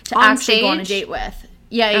someone to On actually go on a stage? date with.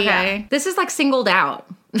 Yeah. This is like Singled Out.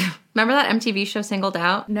 Remember that MTV show Singled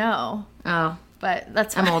Out? No. Oh, But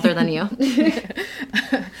that's I'm fine. older than you.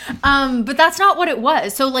 But that's not what it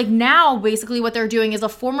was. So like now basically what they're doing is a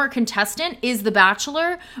former contestant is the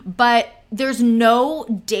bachelor, but there's no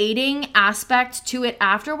dating aspect to it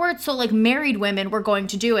afterwards. So like married women were going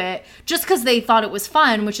to do it just because they thought it was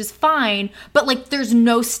fun, which is fine, but like there's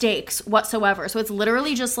no stakes whatsoever. So it's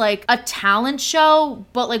literally just like a talent show,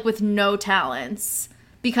 but like with no talents,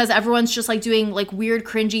 because everyone's just like doing like weird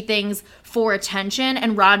cringy things for attention.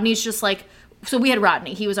 And Rodney's just like, so we had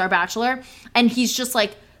Rodney, he was our bachelor, and he's just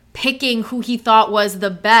like picking who he thought was the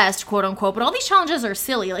best, quote unquote. But all these challenges are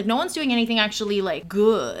silly. Like no one's doing anything actually like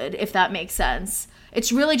good, if that makes sense.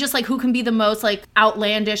 It's really just like who can be the most like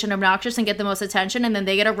outlandish and obnoxious and get the most attention, and then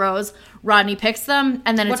they get a rose. Rodney picks them,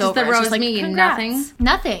 and then What it's does over. the It's rose just like, mean? congrats. Nothing?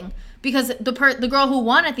 Nothing, because the girl who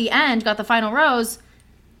won at the end got the final rose.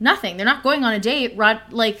 Nothing. They're not going on a date.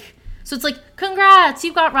 So it's like, congrats,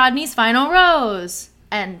 you got Rodney's final rose.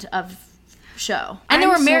 End of show. And there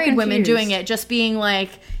I'm were so married women confused. doing it, just being like,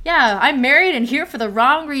 yeah, I'm married and here for the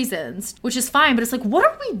wrong reasons, which is fine, but it's like, what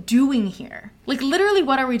are we doing here? Like literally,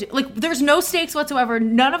 what are we doing? Like there's no stakes whatsoever.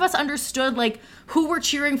 None of us understood like who we're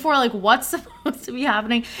cheering for, like what's supposed to be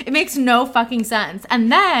happening. It makes no fucking sense.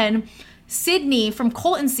 And then Sydney from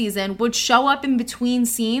Colton season would show up in between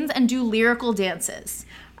scenes and do lyrical dances.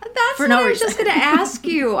 That's For what no I was reason. just going to ask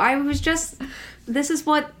you. This is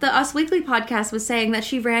what the Us Weekly podcast was saying, that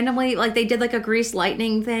she randomly, like, they did like a Grease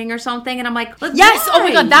Lightning thing or something, and I'm like, Yes. why? Oh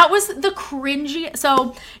my god, that was the cringy.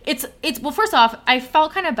 So it's well, first off, I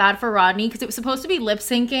felt kind of bad for Rodney because it was supposed to be lip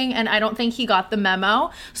syncing, and I don't think he got the memo.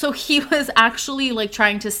 So he was actually like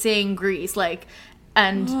trying to sing Grease, like,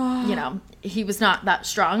 and he was not that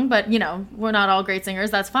strong, but we're not all great singers.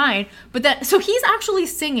 That's fine. But then, so he's actually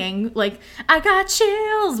singing like, I got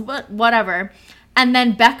chills, but whatever. And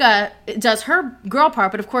then Becca does her girl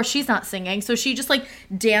part, but of course she's not singing. So she just like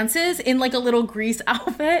dances in like a little Grease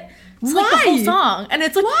outfit. It's like the whole Why? song. And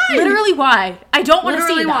it's like, Why? literally why? I don't want to see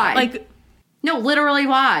Literally that. why? Like, No, literally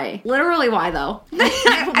why? Literally why though?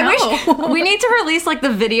 I know. wish we need to release like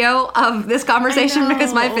the video of this conversation,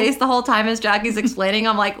 because my know. face the whole time as Jackie's explaining,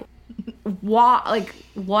 I'm like, why? Like,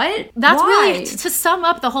 what? that's Why? really, to sum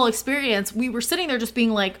up the whole experience, we were sitting there just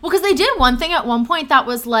being like, well, because they did one thing at one point that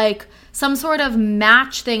was like some sort of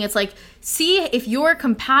match thing. It's like, see if you're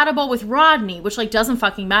compatible with Rodney, which like doesn't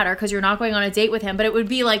fucking matter because you're not going on a date with him. But it would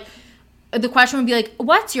be like, the question would be like,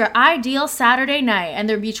 what's your ideal Saturday night? And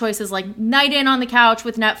there'd be choices like night in on the couch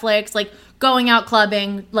with Netflix, like going out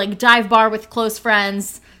clubbing, like dive bar with close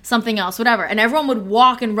friends, something else, whatever. And everyone would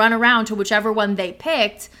walk and run around to whichever one they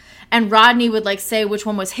picked. And Rodney would like say which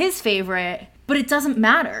one was his favorite, but it doesn't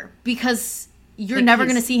matter because you're like never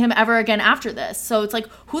going to see him ever again after this. So it's like,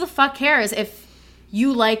 who the fuck cares if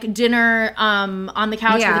you like dinner on the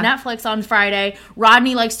couch with Netflix on Friday.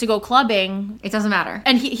 Rodney likes to go clubbing. It doesn't matter.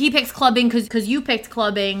 And he picks clubbing because you picked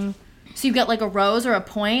clubbing. So you get like a rose or a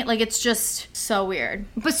point. Like, it's just so weird.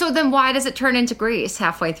 But so then why does it turn into Grease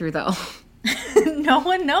halfway through, though? No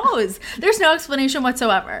one knows. There's no explanation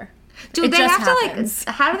whatsoever. Do they have to, like,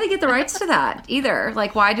 how do they get the rights to that either?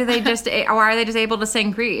 Like, why are they just able to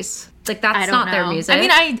sing Grease? Like, that's not their music. I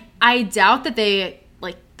mean, I doubt that they,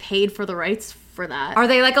 like, paid for the rights for that. Are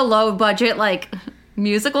they like a low budget like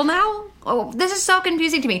musical now? Oh, this is so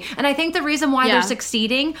confusing to me. And I think the reason why they're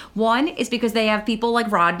succeeding, one, is because they have people like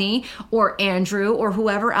Rodney or Andrew or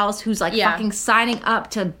whoever else who's like fucking signing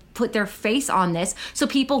up to put their face on this. So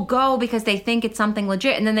people go because they think it's something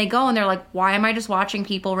legit. And then they go and they're like, why am I just watching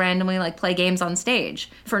people randomly like play games on stage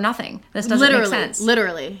for nothing? This doesn't make sense.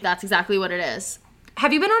 Literally. That's exactly what it is.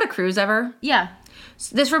 Have you been on a cruise ever? Yeah.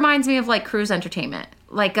 This reminds me of like cruise entertainment.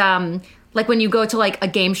 Like when you go to like a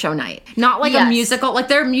game show night, not like a musical. Like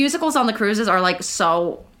their musicals on the cruises are like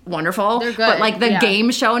so wonderful. They're good. But like the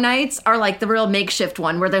game show nights are like the real makeshift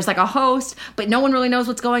one where there's like a host, but no one really knows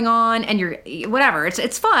what's going on, and you're whatever.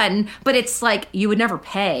 It's fun, but it's like you would never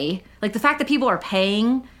pay. Like the fact that people are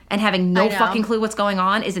paying and having no fucking clue what's going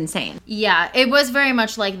on is insane. Yeah, it was very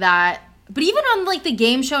much like that. But even on, like, the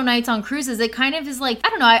game show nights on cruises, it kind of is like, I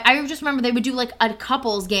don't know, I just remember they would do, like, a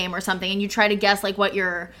couples game or something, and you try to guess, like, what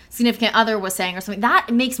your significant other was saying or something. That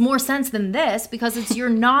makes more sense than this, because you're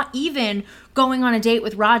not even going on a date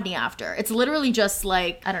with Rodney after. It's literally just,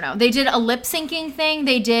 like, I don't know. They did a lip-syncing thing.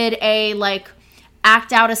 They did a, like,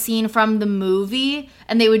 act out a scene from the movie,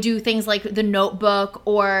 and they would do things like The Notebook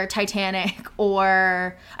or Titanic,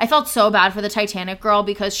 or I felt so bad for the Titanic girl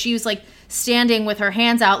because she was, like, standing with her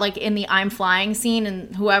hands out like in the I'm flying scene,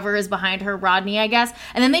 and whoever is behind her, Rodney, I guess,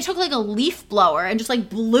 and then they took like a leaf blower and just like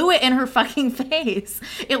blew it in her fucking face.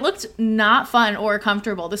 It looked not fun or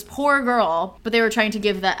comfortable, this poor girl, but they were trying to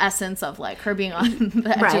give the essence of like her being on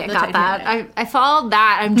the edge of the Titanic. That I followed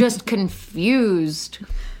that. I'm just confused.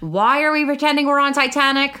 Why are we pretending we're on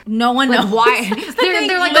Titanic? No one knows. Why?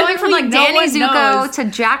 They're like going from like Danny Zuko to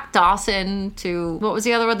Jack Dawson to what was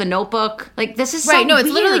the other one? The Notebook. Like this is so right. No, it's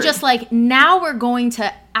weird. literally just like now we're going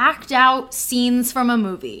to act out scenes from a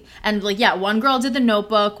movie, and like one girl did The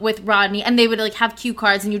Notebook with Rodney, and they would like have cue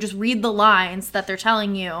cards, and you just read the lines that they're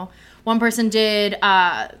telling you. One person did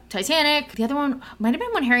Titanic. The other one might have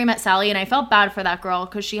been When Harry Met Sally, and I felt bad for that girl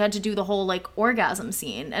because she had to do the whole like orgasm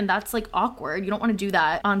scene, and that's like awkward. You don't want to do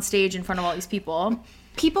that on stage in front of all these people.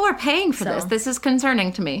 People are paying for this. This is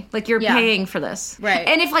concerning to me. Like, you're paying for this. Right.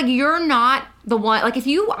 And if, like, you're not the one, like,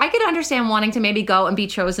 I could understand wanting to maybe go and be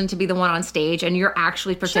chosen to be the one on stage and you're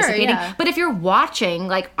actually participating. Sure, yeah. But if you're watching,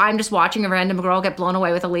 like, I'm just watching a random girl get blown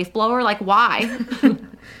away with a leaf blower, like, why?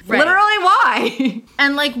 Right. Literally, why?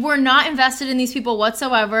 And, like, we're not invested in these people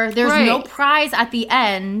whatsoever. There's no prize at the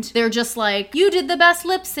end. They're just like, you did the best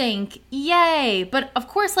lip sync. Yay. But, of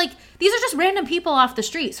course, like, these are just random people off the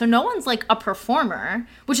street. So no one's, like, a performer,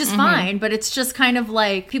 which is fine. But it's just kind of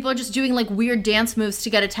like, people are just doing, like, weird dance moves to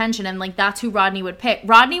get attention. And, like, that's who Rodney would pick.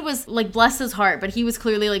 Rodney was, like, bless his heart, but he was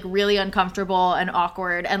clearly, like, really uncomfortable and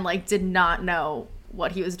awkward and, like, did not know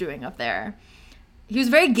what he was doing up there. He was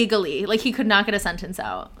very giggly. Like, he could not get a sentence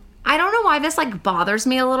out. I don't know why this, like, bothers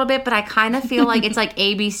me a little bit, but I kind of feel like it's, like,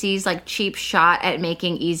 ABC's, like, cheap shot at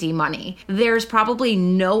making easy money. There's probably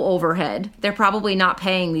no overhead. They're probably not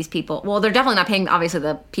paying these people. Well, they're definitely not paying, obviously,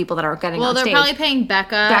 the people that are getting on stage. Well, they're probably paying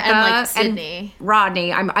Becca and, like, Sydney. And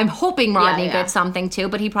Rodney. I'm hoping Rodney gets something, too,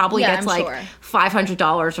 but he probably gets, like,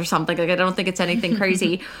 $500 or something. Like, I don't think it's anything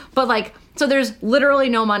crazy. But, like, so there's literally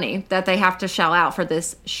no money that they have to shell out for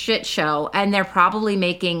this shit show, and they're probably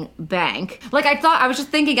making bank. Like, I was just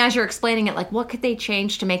thinking as you're explaining it, like, what could they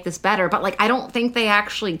change to make this better? But, like, I don't think they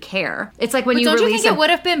actually care. It's like when you release don't you think it would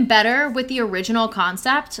have been better with the original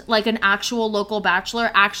concept? Like an actual local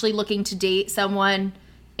bachelor actually looking to date someone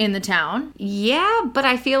in the town? Yeah, but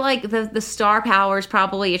I feel like the star power is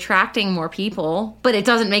probably attracting more people, but it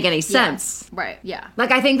doesn't make any sense. Yeah. Right, yeah.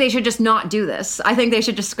 Like, I think they should just not do this. I think they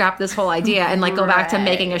should just scrap this whole idea and, like, go back to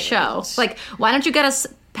making a show. Like, why don't you get us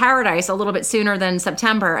Paradise a little bit sooner than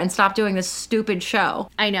September and stop doing this stupid show?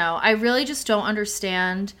 I know. I really just don't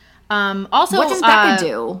understand. Also, what does Becca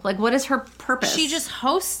do? Like, what is her purpose? She just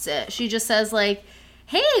hosts it. She just says, like,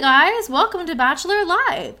 Hey guys, welcome to Bachelor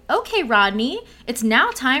Live. Okay, Rodney, it's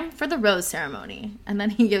now time for the rose ceremony. And then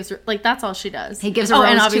he gives her, like, that's all she does. He gives a rose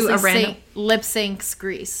and to obviously a random... lip syncs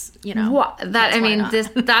Grease, you know. What? That, I mean,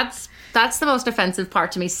 that's the most offensive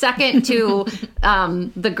part to me. Second to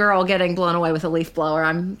the girl getting blown away with a leaf blower.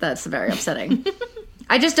 That's very upsetting.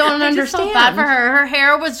 I just don't understand. I just felt bad for her. Her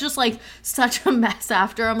hair was just like such a mess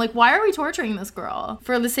after. I'm like, why are we torturing this girl?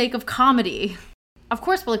 For the sake of comedy. Of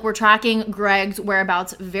course, but like we're tracking Greg's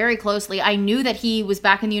whereabouts very closely. I knew that he was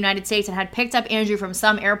back in the United States and had picked up Andrew from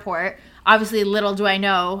some airport. Obviously, little do I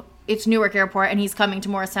know, it's Newark Airport, and he's coming to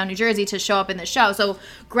Morristown, New Jersey to show up in the show. So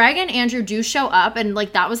Greg and Andrew do show up, and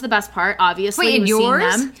like that was the best part, obviously. Wait, and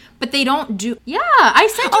yours? Them, but they don't do... Yeah, I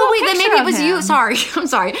sent you a picture then maybe it was of him. you. Sorry, I'm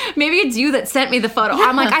sorry. Maybe it's you that sent me the photo.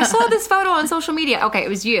 I'm like, I saw this photo on social media. Okay, it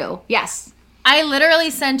was you. Yes. I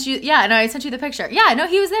literally sent you... Yeah, no, I sent you the picture. Yeah, no,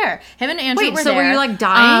 he was there. Him and Andrew were there. Wait, so were you like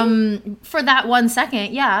dying? For that 1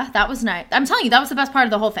 second, yeah, that was nice. I'm telling you, that was the best part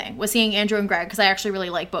of the whole thing, was seeing Andrew and Greg, because I actually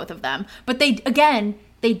really like both of them. But they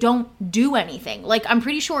don't do anything. Like, I'm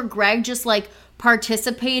pretty sure Greg just, like,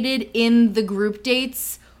 participated in the group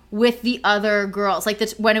dates with the other girls. Like,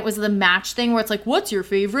 when it was the match thing where it's like, what's your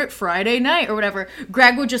favorite Friday night or whatever,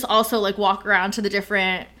 Greg would just also, like, walk around to the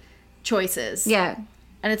different choices. Yeah.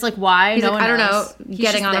 And it's like, why? He's no like, one I don't knows. know, He's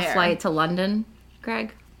getting just on there. a flight to London,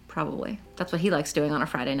 Greg? Probably. That's what he likes doing on a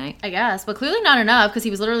Friday night. I guess. But clearly not enough, because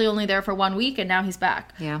he was literally only there for 1 week and now he's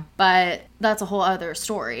back. Yeah. But that's a whole other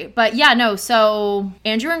story. But yeah, no, so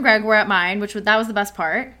Andrew and Greg were at mine, that was the best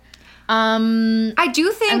part. I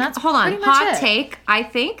do think, and that's hold on, pretty much hot it. take. I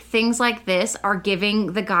think things like this are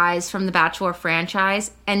giving the guys from the Bachelor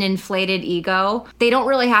franchise an inflated ego. They don't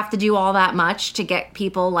really have to do all that much to get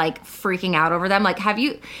people like freaking out over them. Like,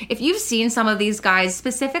 if you've seen some of these guys,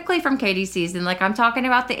 specifically from Katie's season, like I'm talking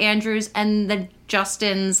about the Andrews and the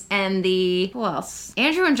Justins and who else?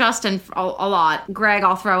 Andrew and Justin a lot. Greg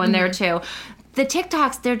I'll throw in there too. The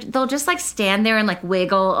TikToks, they'll just like stand there and like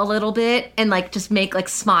wiggle a little bit and like just make like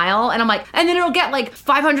smile. And I'm like, and then it'll get like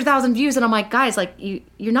 500,000 views. And I'm like, guys, like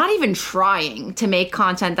you're not even trying to make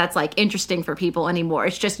content that's like interesting for people anymore.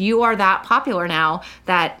 It's just you are that popular now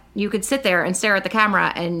that you could sit there and stare at the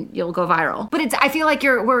camera and you'll go viral. But I feel like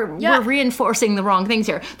we're reinforcing the wrong things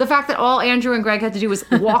here. The fact that all Andrew and Greg had to do was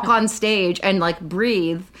walk on stage and like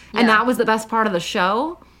breathe. And that was the best part of the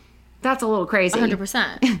show. That's a little crazy.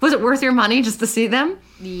 100%. Was it worth your money just to see them?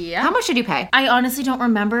 Yeah. How much did you pay? I honestly don't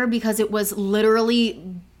remember, because it was literally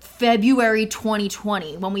February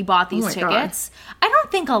 2020 when we bought these tickets. God. I don't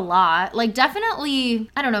think a lot. Like, definitely,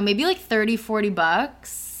 I don't know, maybe like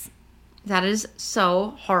 $30-$40. That is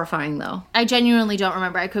so horrifying, though. I genuinely don't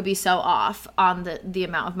remember. I could be so off on the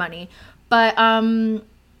amount of money. But,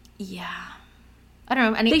 yeah. I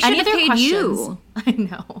don't know. Any other paid questions? You. I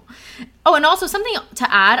know. Oh, and also something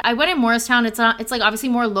to add. I went in Morristown. It's like obviously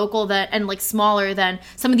more local and like smaller than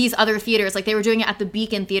some of these other theaters. Like they were doing it at the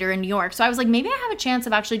Beacon Theater in New York. So I was like, maybe I have a chance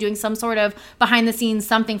of actually doing some sort of behind the scenes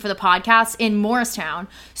something for the podcast in Morristown.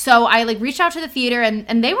 So I like reached out to the theater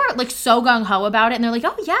and they were like so gung ho about it. And they're like,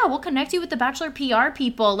 oh yeah, we'll connect you with the Bachelor PR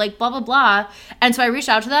people, like blah, blah, blah. And so I reached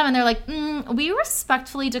out to them and they're like, we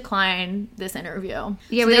respectfully decline this interview.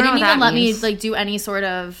 Yeah, so we they don't didn't know even what that let me means. like do any sort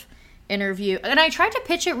of interview, and I tried to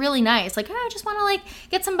pitch it really nice, like, I just want to like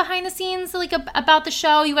get some behind the scenes like about the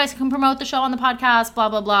show. You guys can promote the show on the podcast, blah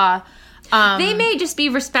blah blah. They may just be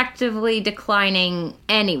respectively declining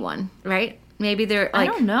anyone, right? Maybe they're like, I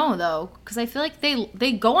don't know though, because I feel like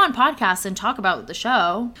they go on podcasts and talk about the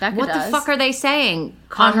show. Becca what does. the fuck are they saying?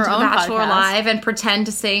 Come On her to own Bachelor podcast. Live and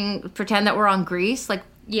pretend that we're on Grease? Like,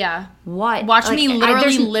 Yeah. what? Watch Like, me literally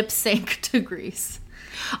there's- lip sync to Grease.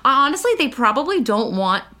 Honestly, they probably don't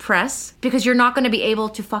want press because you're not going to be able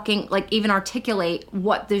to fucking like even articulate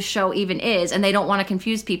what this show even is, and they don't want to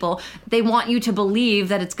confuse people. They want you to believe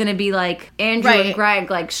that it's going to be like Andrew and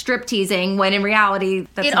Greg like strip teasing, when in reality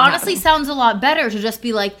that's It not honestly happening. sounds a lot better to just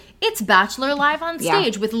be like, it's Bachelor Live on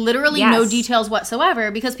stage with literally no details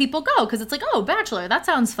whatsoever, because people go because it's like, oh, Bachelor, that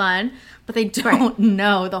sounds fun, but they don't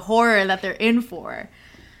know the horror that they're in for.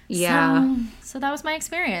 Yeah. So that was my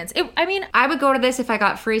experience. I would go to this if I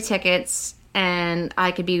got free tickets and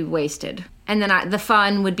I could be wasted. And then the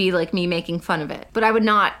fun would be like me making fun of it. But I would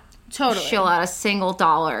not shill out a single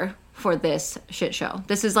dollar for this shit show.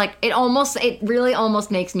 This is like, it really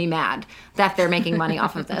almost makes me mad that they're making money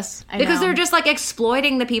off of this. Because they're just like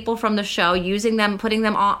exploiting the people from the show, using them, putting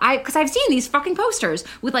them on. Because I've seen these fucking posters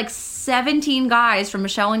with like 17 guys from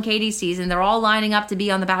Michelle and Katie's season. They're all lining up to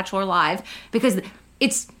be on The Bachelor Live because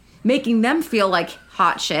it's making them feel like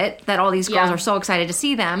hot shit that all these girls are so excited to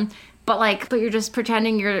see them. but you're just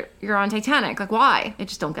pretending you're on Titanic. Like, why? I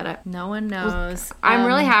just don't get it. No one knows. I'm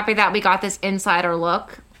really happy that we got this insider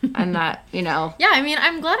look and that, Yeah, I mean,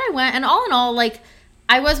 I'm glad I went. And all in all, like,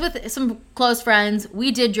 I was with some close friends.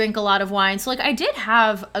 We did drink a lot of wine. So, like, I did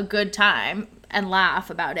have a good time and laugh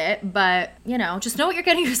about it. But, just know what you're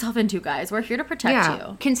getting yourself into, guys. We're here to protect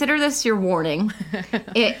you. Consider this your warning.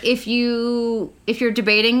 If you're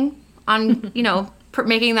debating on,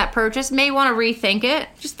 making that purchase, may want to rethink it.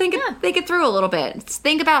 Just think it through a little bit.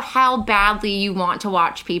 Think about how badly you want to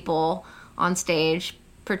watch people on stage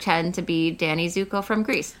pretend to be Danny Zuko from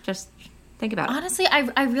Grease. Just think about it. Honestly,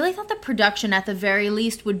 I really thought the production at the very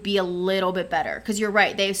least would be a little bit better. Because you're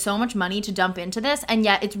right, they have so much money to dump into this, and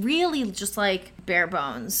yet it's really just like bare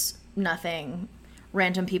bones, nothing.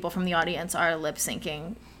 Random people from the audience are lip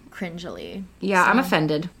syncing cringily. Yeah, I'm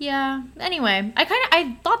offended. Yeah. Anyway,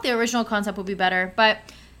 I thought the original concept would be better, but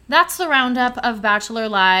that's the roundup of Bachelor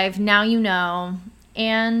Live. Now you know.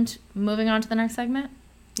 And moving on to the next segment.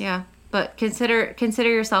 Yeah, but consider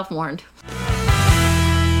yourself warned.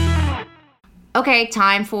 Okay,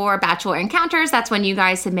 time for Bachelor Encounters. That's when you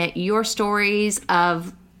guys submit your stories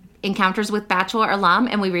of encounters with Bachelor alum,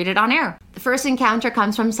 and we read it on air. The first encounter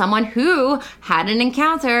comes from someone who had an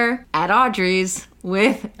encounter at Audrey's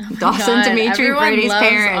with Dawson Dimitri Brady's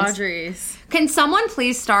parents. Audrey's. Can someone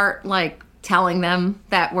please start, telling them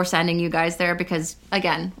that we're sending you guys there? Because,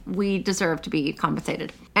 again, we deserve to be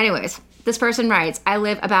compensated. Anyways, this person writes, I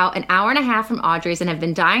live about an hour and a half from Audrey's and have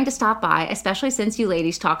been dying to stop by, especially since you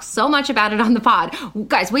ladies talk so much about it on the pod.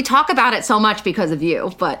 Guys, we talk about it so much because of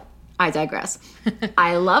you, but I digress.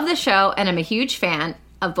 I love the show and I'm a huge fan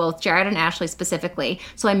of both Jared and Ashley specifically,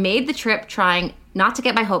 so I made the trip trying not to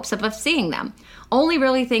get my hopes up of seeing them. Only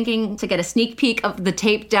really thinking to get a sneak peek of the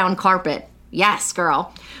taped down carpet. Yes,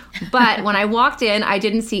 girl. But when I walked in, I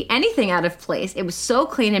didn't see anything out of place. It was so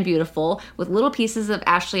clean and beautiful with little pieces of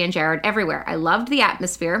Ashley and Jared everywhere. I loved the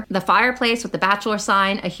atmosphere, the fireplace with the Bachelor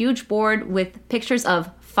sign, a huge board with pictures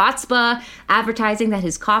of Fatsba advertising that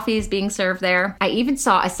his coffee is being served there. I even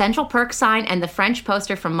saw a Central Perk sign and the French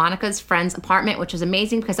poster from Monica's friend's apartment, which is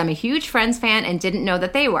amazing because I'm a huge Friends fan and didn't know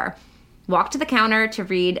that they were. Walked to the counter to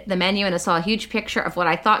read the menu and I saw a huge picture of what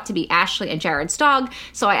I thought to be Ashley and Jared's dog.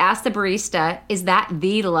 So I asked the barista, is that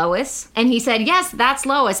the Lois? And he said, yes, that's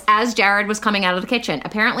Lois, as Jared was coming out of the kitchen.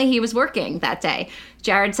 Apparently he was working that day.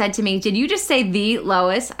 Jared said to me, did you just say the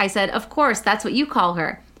Lois? I said, of course, that's what you call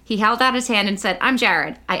her. He held out his hand and said, I'm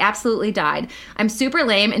Jared. I absolutely died. I'm super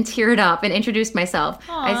lame and teared up and introduced myself.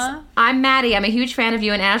 I'm Maddie. I'm a huge fan of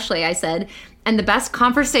you and Ashley, I said. And the best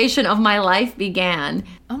conversation of my life began.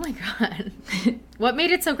 Oh my God. What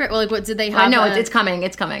made it so great? Well, what did they have? No, it's coming.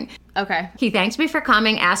 It's coming. Okay. He thanked me for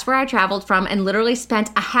coming, asked where I traveled from, and literally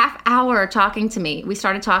spent a half hour talking to me. We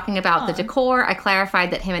started talking about the decor. I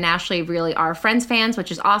clarified that him and Ashley really are Friends fans,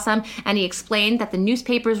 which is awesome. And he explained that the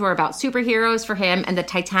newspapers were about superheroes for him and the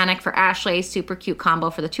Titanic for Ashley. Super cute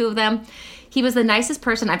combo for the two of them. He was the nicest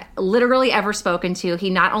person I've literally ever spoken to.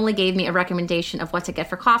 He not only gave me a recommendation of what to get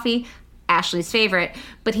for coffee, Ashley's favorite,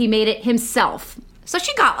 but he made it himself. So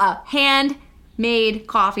she got a handmade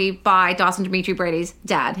coffee by Dawson Dimitri Brady's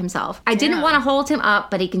dad himself. I didn't want to hold him up,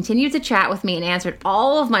 but he continued to chat with me and answered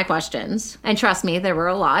all of my questions. And trust me, there were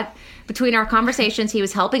a lot. Between our conversations, he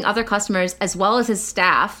was helping other customers as well as his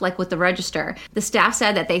staff, like with the register. The staff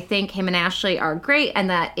said that they think him and Ashley are great and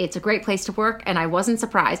that it's a great place to work, and I wasn't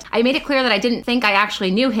surprised. I made it clear that I didn't think I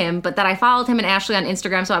actually knew him, but that I followed him and Ashley on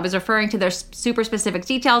Instagram, so I was referring to their super specific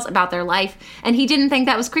details about their life, and he didn't think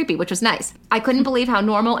that was creepy, which was nice. I couldn't believe how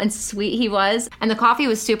normal and sweet he was, and the coffee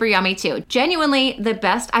was super yummy too. Genuinely the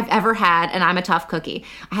best I've ever had, and I'm a tough cookie.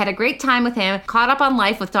 I had a great time with him, caught up on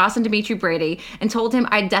life with Dawson Dimitri Brady, and told him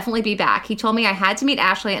I'd definitely be back. He told me I had to meet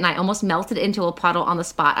Ashley and I almost melted into a puddle on the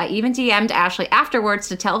spot. I even DM'd Ashley afterwards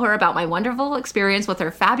to tell her about my wonderful experience with her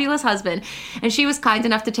fabulous husband, and she was kind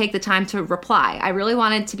enough to take the time to reply. I really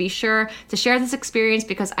wanted to be sure to share this experience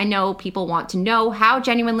because I know people want to know how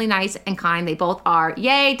genuinely nice and kind they both are.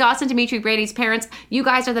 Yay, Dawson Dimitri Brady's parents, you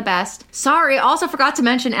guys are the best. Sorry, also forgot to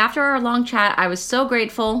mention, after our long chat, I was so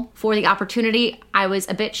grateful for the opportunity. I was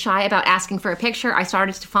a bit shy about asking for a picture. I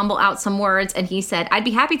started to fumble out some words and he said, I'd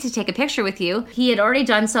be happy to take a picture with you. He had already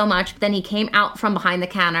done so much, then he came out from behind the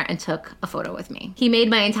counter and took a photo with me. He made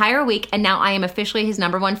my entire week, and now I am officially his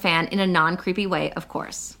 #1 fan in a non-creepy way, of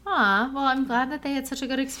course. Aw, well, I'm glad that they had such a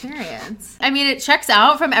good experience. I mean, it checks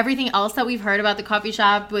out from everything else that we've heard about the coffee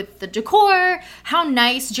shop with the decor, how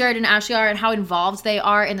nice Jared and Ashley are, and how involved they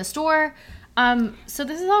are in the store. So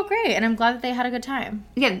this is all great, and I'm glad that they had a good time.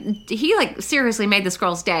 Yeah, he seriously made this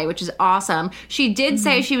girl's day, which is awesome. She did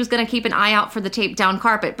say she was going to keep an eye out for the taped down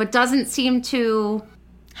carpet, but doesn't seem to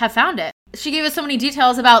have found it. She gave us so many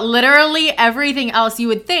details about literally everything else you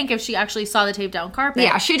would think if she actually saw the tape down carpet.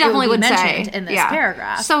 Yeah, she definitely would say mentioned in this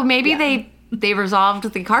paragraph. So maybe they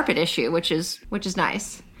resolved the carpet issue, which is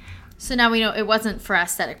nice. So now we know it wasn't for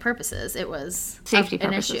aesthetic purposes. It was Safety an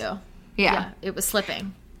purposes. issue. Yeah. It was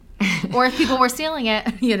slipping. Or if people were stealing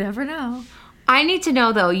it, you never know. I need to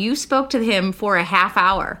know, though, you spoke to him for a half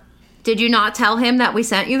hour. Did you not tell him that we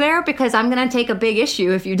sent you there? Because I'm going to take a big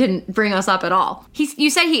issue if you didn't bring us up at all. You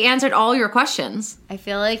said he answered all your questions. I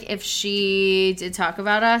feel like if she did talk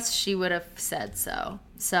about us, she would have said so.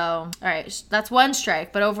 So, all right, that's one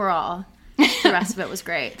strike. But overall, the rest of it was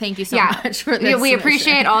great. Thank you so much for this. We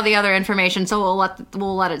appreciate all the other information, so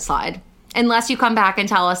we'll let it slide. Unless you come back and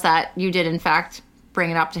tell us that you did, in fact, bring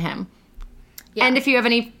it up to him. Yeah. And if you have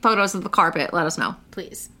any photos of the carpet, let us know.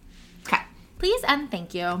 Please. Okay. Please and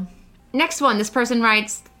thank you. Next one, this person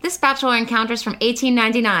writes, this Bachelor encounter's from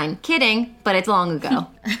 1899. Kidding, but it's long ago.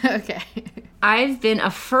 Okay. I've been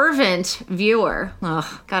a fervent viewer.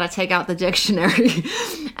 Ugh, gotta take out the dictionary.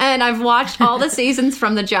 And I've watched all the seasons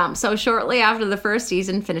from the jump. So shortly after the first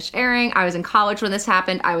season finished airing, I was in college when this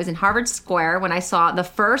happened. I was in Harvard Square when I saw the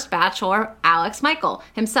first Bachelor, Alex Michael,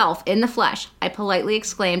 himself in the flesh. I politely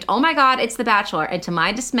exclaimed, "Oh my God, it's the Bachelor." And to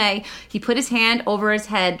my dismay, he put his hand over his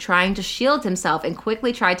head trying to shield himself and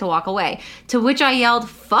quickly tried to walk away. To which I yelled,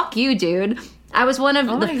 "Fuck you, dude." I was one of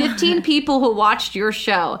the 15 people who watched your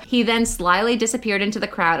show. He then slyly disappeared into the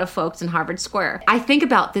crowd of folks in Harvard Square. I think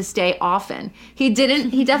about this day often. He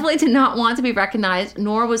definitely did not want to be recognized,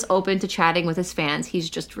 nor was open to chatting with his fans. He's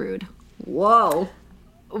just rude. Whoa.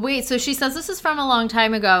 Wait, so she says this is from a long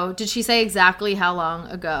time ago. Did she say exactly how long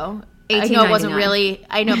ago? 1899. I know it wasn't really,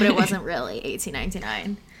 but it wasn't really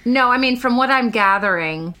 1899. No, I mean, from what I'm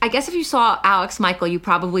gathering, I guess if you saw Alex Michael, you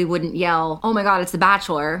probably wouldn't yell, "Oh my God, it's the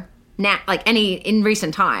Bachelor." In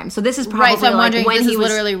recent times. So this is probably right, so I'm like wondering when if this he is was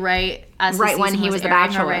literally right as right when he was the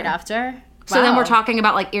Bachelor, right after. So then we're talking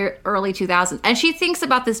about like early 2000s, and she thinks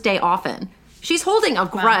about this day often. She's holding a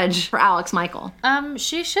grudge for Alex Michael.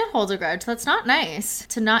 She should hold a grudge. That's not nice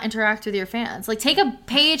to not interact with your fans. Like, take a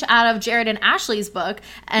page out of Jared and Ashley's book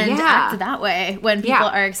and act that way when people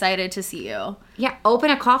are excited to see you. Yeah,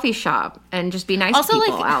 open a coffee shop and just be nice also, to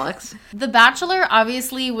people, like, Alex. The Bachelor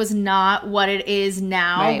obviously was not what it is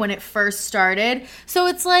now when it first started. So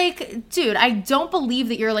it's like, dude, I don't believe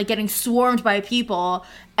that you're like getting swarmed by people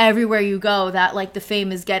everywhere you go, that like the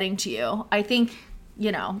fame is getting to you. I think,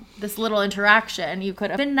 you know, this little interaction, you could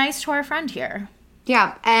have been nice to our friend here.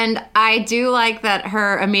 Yeah, and I do like that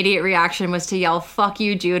her immediate reaction was to yell, "Fuck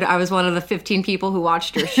you, dude. I was one of the 15 people who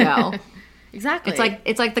watched your show." Exactly.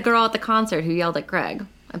 It's like the girl at the concert who yelled at Greg.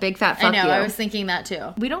 A big fat fuck you. I know, I was thinking that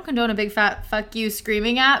too. We don't condone a big fat fuck you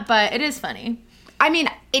screaming at, but it is funny. I mean,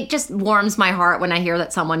 it just warms my heart when I hear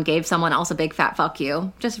that someone gave someone else a big fat fuck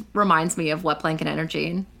you. Just reminds me of Wet Blanket Energy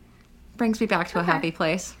and brings me back to a happy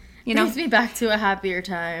place. You know? Brings me back to a happier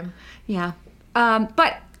time. Yeah.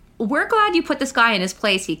 But we're glad you put this guy in his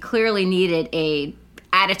place. He clearly needed a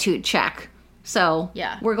attitude check. So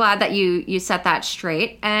we're glad that you set that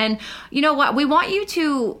straight. And you know what? We want you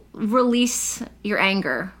to release your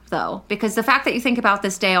anger, though, because the fact that you think about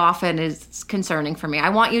this day often is concerning for me. I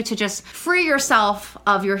want you to just free yourself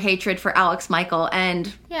of your hatred for Alex Michael.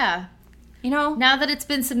 And you know, now that it's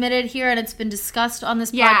been submitted here and it's been discussed on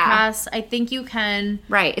this podcast, I think you can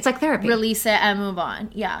it's like therapy. Release it and move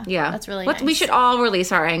on. Yeah. That's really nice. We should all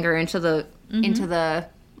release our anger into the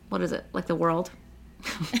what is it? Like the world?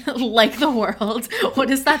 Like the world. What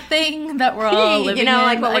is that thing that we're all living in?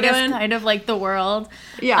 Like what we're doing? Kind of like the world.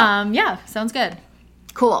 Yeah. Sounds good.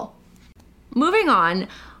 Cool. Moving on.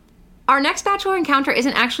 Our next Bachelor encounter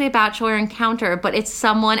isn't actually a Bachelor encounter, but it's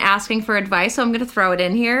someone asking for advice, so I'm going to throw it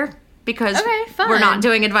in here because we're not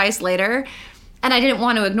doing advice later. And I didn't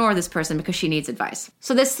want to ignore this person because she needs advice.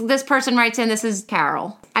 So this person writes in, this is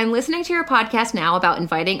Carol. "I'm listening to your podcast now about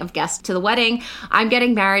inviting of guests to the wedding. I'm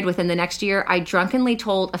getting married within the next year. I drunkenly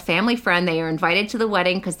told a family friend they are invited to the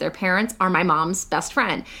wedding because their parents are my mom's best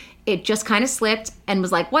friend. It just kind of slipped and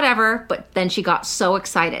was like, whatever, but then she got so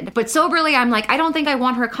excited. But soberly, I'm like, I don't think I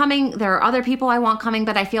want her coming. There are other people I want coming,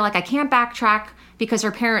 but I feel like I can't backtrack because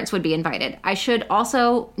her parents would be invited. I should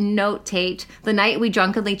also notate the night we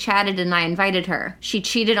drunkenly chatted and I invited her. She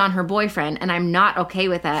cheated on her boyfriend, and I'm not okay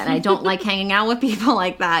with that, and I don't like hanging out with people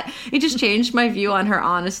like that. It just changed my view on her,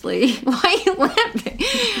 honestly." Why are you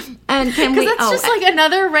laughing? And can we... Because that's just like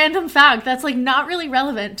another random fact that's like not really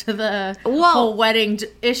relevant to the whole wedding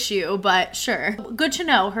issue, but sure. Good to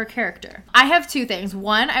know her character. I have two things.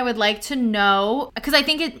 One, I would like to know, because I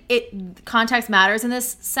think it context matters in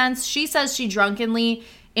this sense. She says she drunkenly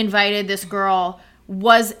invited this girl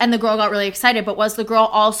and the girl got really excited, but was the girl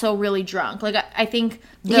also really drunk? Like, I think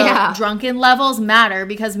the drunken levels matter,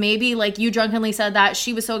 because maybe like you drunkenly said that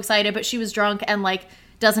she was so excited, but she was drunk and like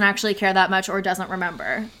doesn't actually care that much or doesn't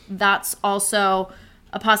remember. That's also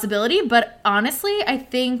a possibility, but honestly, I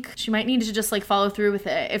think she might need to just like follow through with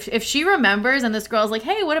it. If she remembers and this girl's like,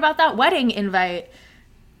 hey, what about that wedding invite?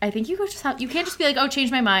 I think you can't just be like, oh,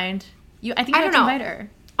 change my mind. I think you have to invite her.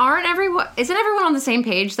 Isn't everyone on the same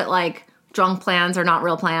page that like drunk plans are not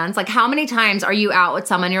real plans? Like, how many times are you out with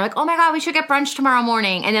someone and you're like, oh my God, we should get brunch tomorrow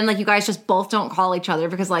morning, and then like you guys just both don't call each other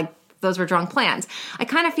because like those were drunk plans? I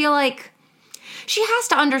kind of feel like she has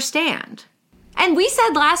to understand. And we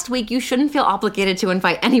said last week you shouldn't feel obligated to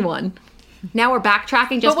invite anyone. Now we're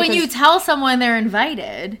backtracking But when you tell someone they're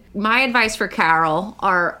invited. My advice for Carol,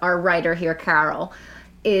 our writer here, Carol,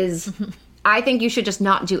 is I think you should just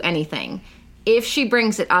not do anything. If she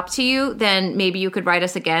brings it up to you, then maybe you could write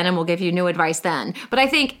us again and we'll give you new advice then. But I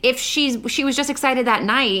think if she was just excited that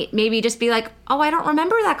night, maybe just be like, oh, I don't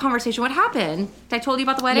remember that conversation. What happened? I told you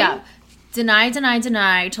about the wedding? Yeah. Deny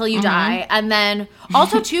till you die. And then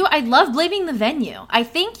also too, I love blaming the venue. I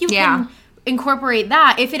think you can incorporate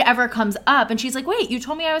that if it ever comes up and she's like, wait, you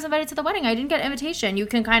told me I was invited to the wedding, I didn't get an invitation. You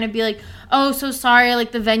can kind of be like, oh, so sorry,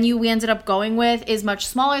 like the venue we ended up going with is much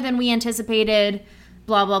smaller than we anticipated,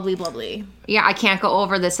 blah blah blah blah blah. Yeah, I can't go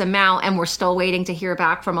over this amount and we're still waiting to hear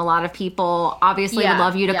back from a lot of people. Obviously would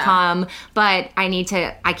love you to come, but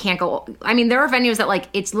I can't go. I mean, there are venues that like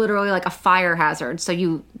it's literally like a fire hazard, so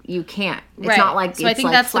you can't. It's not like so. I think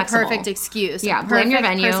like that's flexible. the perfect excuse. Yeah, The blame your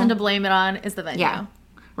perfect venue. person to blame it on is the venue. Yeah,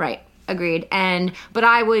 right. Agreed. But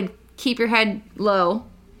I would keep your head low,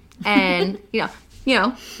 and you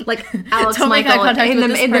know, like Alex Don't make eye Michael contact in with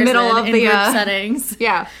the this in the middle person of in the group settings.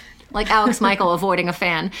 Yeah, like Alex Michael avoiding a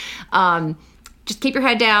fan. Just keep your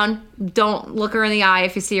head down. Don't look her in the eye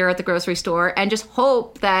if you see her at the grocery store, and just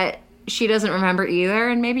hope that she doesn't remember either,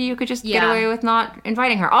 and maybe you could just get away with not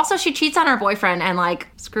inviting her. Also, she cheats on her boyfriend, and like,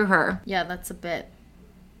 screw her. Yeah, that's a bit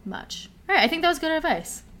much. All right, I think that was good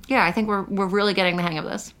advice. Yeah, I think we're really getting the hang of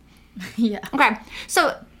this. Yeah. Okay,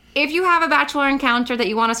 so if you have a Bachelor encounter that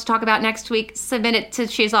you want us to talk about next week, submit it to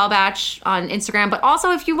She's All Batch on Instagram. But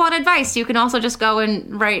also, if you want advice, you can also just go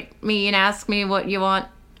and write me and ask me what you want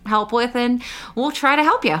help with, and we'll try to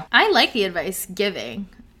help you. I like the advice giving.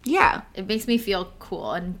 Yeah. It makes me feel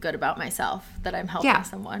cool and good about myself that I'm helping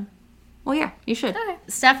someone. Well, yeah, you should. Okay.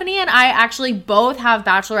 Stephanie and I actually both have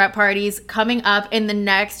bachelorette parties coming up in the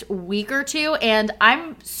next week or two, and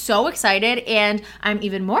I'm so excited, and I'm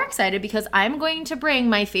even more excited because I'm going to bring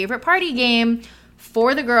my favorite party game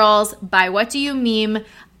for the girls by What Do You Meme.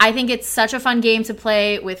 I think it's such a fun game to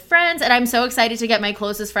play with friends, and I'm so excited to get my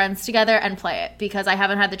closest friends together and play it because I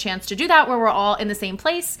haven't had the chance to do that where we're all in the same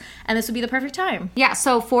place, and this would be the perfect time. Yeah,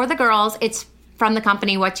 so for the girls, it's from the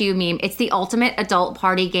company What Do You Meme. It's the ultimate adult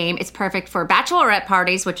party game. It's perfect for bachelorette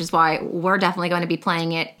parties, which is why we're definitely going to be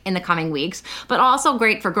playing it in the coming weeks, but also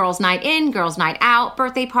great for girls' night in, girls' night out,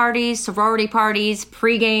 birthday parties, sorority parties,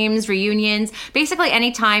 pre-games, reunions. Basically,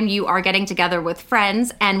 anytime you are getting together with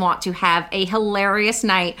friends and want to have a hilarious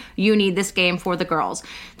night, you need this game for the girls.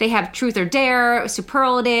 They have truth or dare,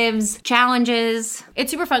 superlatives, challenges. It's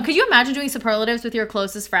super fun. Could you imagine doing superlatives with your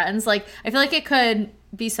closest friends? Like, I feel like it could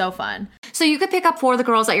be so fun. So you could pick up For the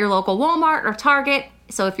Girls at your local Walmart or Target.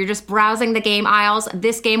 So if you're just browsing the game aisles,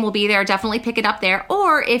 this game will be there. Definitely pick it up there.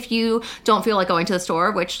 Or if you don't feel like going to the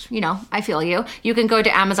store, which, I feel you can go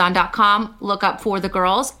to Amazon.com, look up For the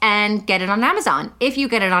Girls, and get it on Amazon. If you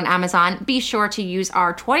get it on Amazon, be sure to use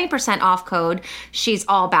our 20% off code, She's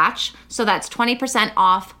All Batch. So that's 20%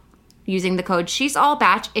 off using the code She's All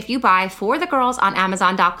Batch if you buy For the Girls on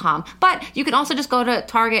Amazon.com. But you can also just go to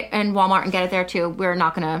Target and Walmart and get it there too. We're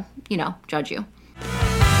not gonna, judge you.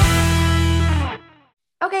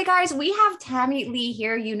 Okay, guys, we have Tammy Lee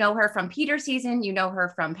here. You know her from Peter season, you know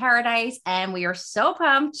her from Paradise, and we are so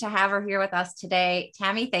pumped to have her here with us today.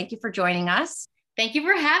 Tammy, thank you for joining us. Thank you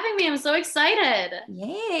for having me. I'm so excited.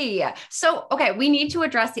 Yay. So, okay, we need to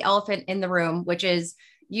address the elephant in the room, which is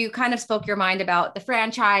you kind of spoke your mind about the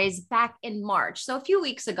franchise back in March. So a few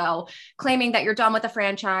weeks ago, claiming that you're done with the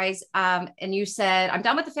franchise. And you said, I'm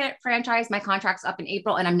done with the franchise. My contract's up in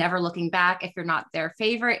April and I'm never looking back. If you're not their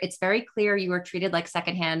favorite, it's very clear you were treated like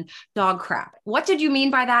secondhand dog crap. What did you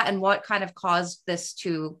mean by that? And what kind of caused this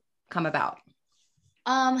to come about?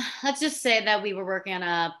 Let's just say that we were working on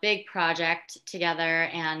a big project together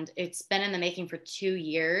and it's been in the making for 2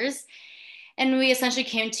 years. And we essentially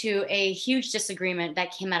came to a huge disagreement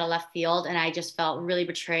that came out of left field. And I just felt really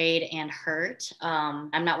betrayed and hurt.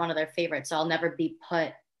 I'm not one of their favorites, so I'll never be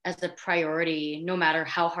put as a priority, no matter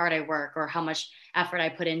how hard I work or how much effort I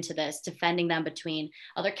put into this, defending them between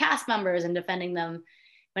other cast members and defending them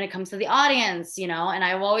when it comes to the audience, you know, and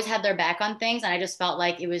I've always had their back on things. And I just felt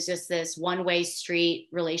like it was just this one-way street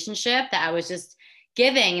relationship that I was just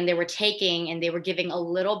giving and they were taking, and they were giving a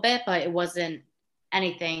little bit, but it wasn't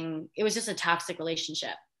anything. It was just a toxic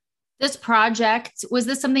relationship. This project, was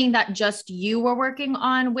this something that just you were working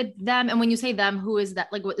on with them? And when you say them, who is that?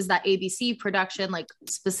 Like, what is that, ABC production? Like,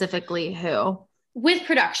 specifically who? With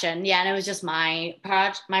production, yeah. And it was just my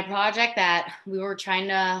project that we were trying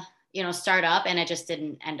to, you know, start up, and it just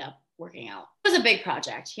didn't end up working out. It was a big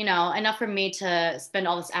project, you know, enough for me to spend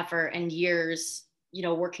all this effort and years, you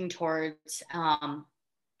know, working towards.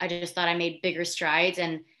 I just thought I made bigger strides,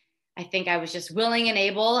 and I think I was just willing and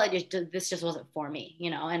able. This just wasn't for me, you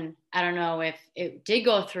know, and I don't know if it did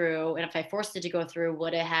go through, and if I forced it to go through,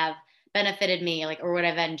 would it have benefited me, like, or would I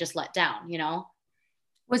have been just let down, you know?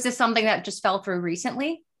 Was this something that just fell through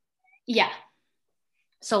recently? Yeah.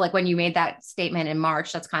 So like when you made that statement in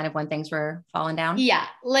March, that's kind of when things were falling down? Yeah.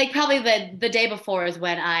 Like probably the day before is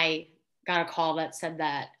when I got a call that said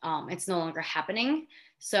that it's no longer happening.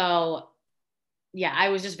 So yeah, I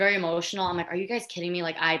was just very emotional. I'm like, are you guys kidding me?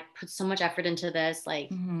 Like, I put so much effort into this,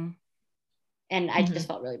 like, and I just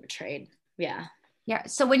felt really betrayed. Yeah. Yeah.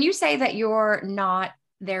 So when you say that you're not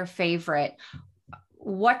their favorite,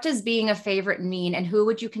 what does being a favorite mean? And who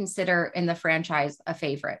would you consider in the franchise a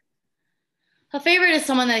favorite? A favorite is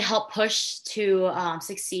someone that helped push to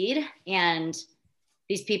succeed. And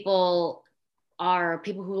these people are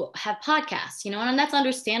people who have podcasts, you know, and that's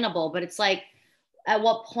understandable, but it's like, at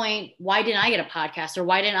what point, why didn't I get a podcast, or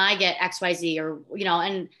why didn't I get XYZ, or, you know,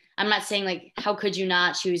 and I'm not saying like, how could you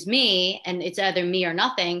not choose me? And it's either me or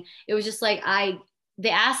nothing. It was just like,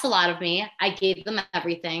 they asked a lot of me. I gave them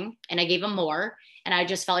everything, and I gave them more. And I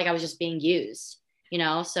just felt like I was just being used, you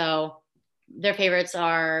know? So their favorites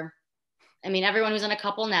are, I mean, everyone who's in a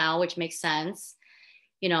couple now, which makes sense.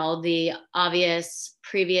 You know, the obvious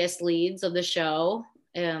previous leads of the show,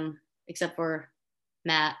 except for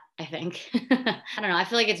Matt, I think. I don't know. I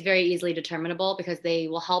feel like it's very easily determinable because they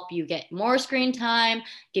will help you get more screen time,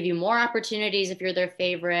 give you more opportunities if you're their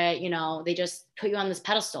favorite. You know, they just put you on this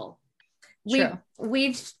pedestal.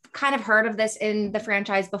 We've kind of heard of this in the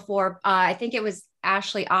franchise before. I think it was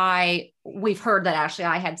we've heard that Ashley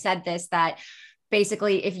I had said this, that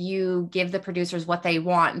basically if you give the producers what they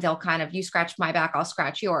want, they'll kind of, you scratch my back, I'll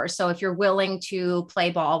scratch yours. So if you're willing to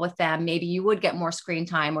play ball with them, maybe you would get more screen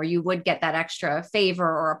time, or you would get that extra favor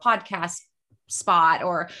or a podcast spot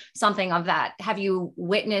or something of that. Have you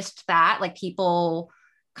witnessed that? Like people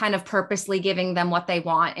kind of purposely giving them what they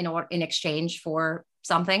want in exchange for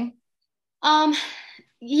something?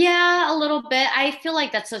 Yeah, a little bit. I feel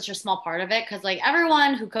like that's such a small part of it, because like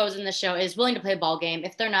everyone who goes in the show is willing to play a ball game.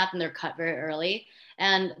 If they're not, then they're cut very early.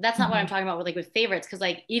 And that's not what I'm talking about with favorites, because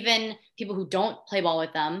like even people who don't play ball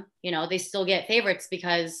with them, you know, they still get favorites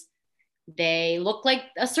because they look like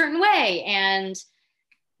a certain way and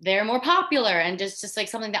they're more popular, and just like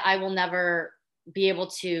something that I will never be able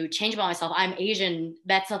to change about myself. I'm Asian.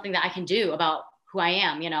 That's something that I can do about who I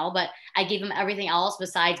am, you know, but I gave them everything else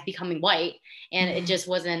besides becoming white, and it just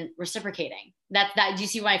wasn't reciprocating. That do you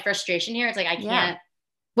see my frustration here? It's like, I can't. Yeah.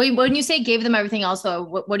 Wait, when you say gave them everything else, though,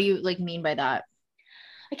 what do you like mean by that?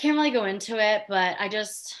 I can't really go into it, but I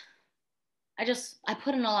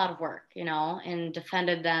put in a lot of work, you know, and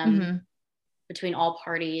defended them between all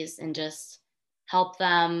parties and just helped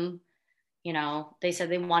them. You know, they said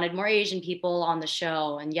they wanted more Asian people on the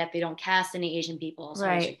show, and yet they don't cast any Asian people. So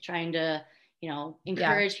I was trying to, you know,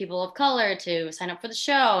 encourage people of color to sign up for the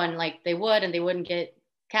show, and like they would, and they wouldn't get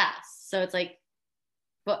cast. So it's like,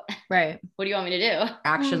 what do you want me to do?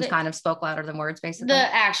 Actions kind of spoke louder than words, basically.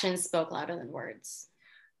 The actions spoke louder than words.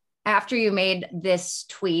 After you made this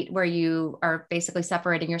tweet where you are basically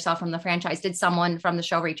separating yourself from the franchise, did someone from the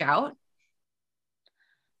show reach out?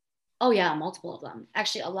 Oh yeah, multiple of them.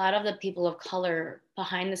 Actually, a lot of the people of color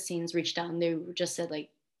behind the scenes reached out, and they just said like,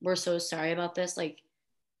 we're so sorry about this. Like,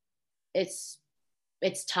 it's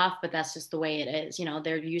tough, but that's just the way it is. You know,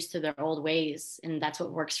 they're used to their old ways, and that's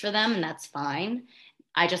what works for them, and that's fine.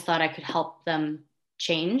 I just thought I could help them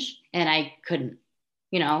change, and I couldn't,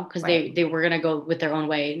 you know, because they were going to go with their own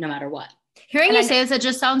way no matter what. Hearing you say this, it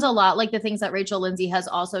just sounds a lot like the things that Rachel Lindsay has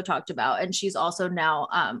also talked about. And she's also now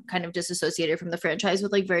kind of disassociated from the franchise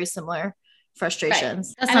with like very similar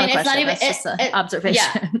frustrations. That's not a question. That's just an observation.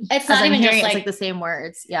 Yeah, it's not even just it's like the same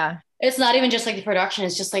words. Yeah. It's not even just like the production,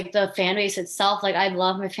 it's just like the fan base itself. Like I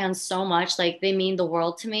love my fans so much. Like they mean the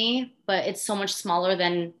world to me, but it's so much smaller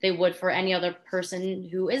than they would for any other person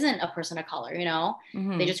who isn't a person of color, you know?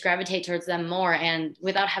 They just gravitate towards them more. And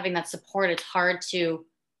without having that support, it's hard to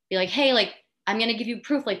be like, hey, like I'm gonna give you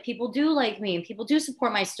proof. Like people do like me and people do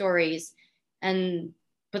support my stories.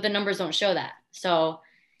 But the numbers don't show that. So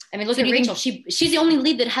I mean, look at Rachel. She's the only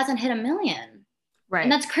lead that hasn't hit 1 million. Right.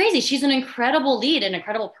 And that's crazy. She's an incredible lead, an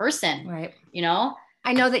incredible person. Right. You know?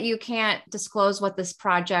 I know that you can't disclose what this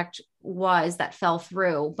project was that fell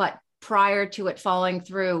through, but prior to it falling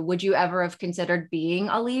through, would you ever have considered being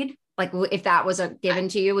a lead? Like if that was given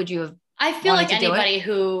to you, would you have? I feel like anybody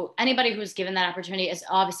who's given that opportunity is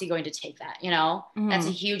obviously going to take that, you know? That's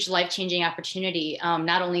a huge life-changing opportunity,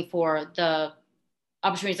 not only for the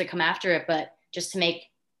opportunities that come after it, but just to make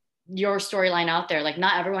your storyline out there. Like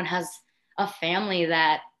not everyone has a family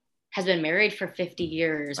that has been married for 50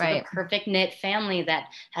 years, with a perfect knit family that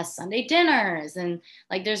has Sunday dinners. And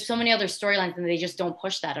like, there's so many other storylines and they just don't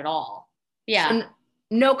push that at all. Yeah. So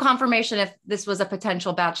no confirmation if this was a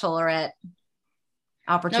potential Bachelorette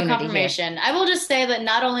opportunity. No confirmation. Here. I will just say that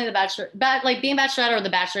not only the like being Bachelorette or the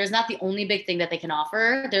Bachelor is not the only big thing that they can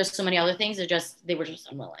offer. There's so many other things. They were just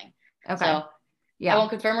unwilling. Okay. So I won't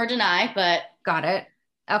confirm or deny, but. Got it.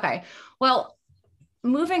 Okay. Well,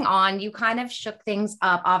 moving on, you kind of shook things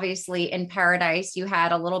up. Obviously in Paradise, you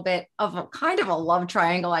had a little bit of a kind of a love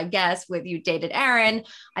triangle, I guess, with you dated Aaron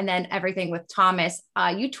and then everything with Thomas.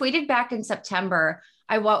 You tweeted back in September,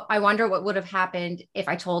 I wonder what would have happened if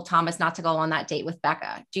I told Thomas not to go on that date with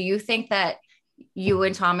Becca. Do you think that you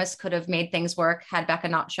and Thomas could have made things work had Becca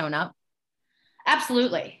not shown up?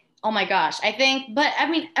 Absolutely. Oh my gosh. But I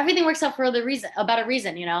mean, everything works out for a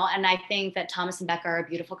reason, you know? And I think that Thomas and Becca are a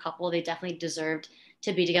beautiful couple. They definitely deserved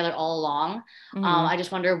to be together all along. I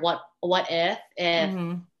just wonder what if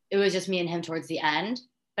it was just me and him towards the end,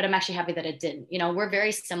 but I'm actually happy that it didn't. You know, we're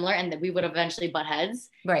very similar and that we would eventually butt heads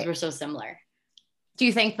because we're so similar. Do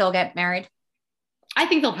you think they'll get married? I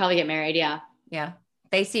think they'll probably get married. Yeah. Yeah.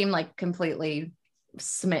 They seem like completely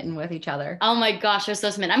smitten with each other. Oh my gosh, they're so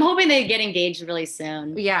smitten. I'm hoping they get engaged really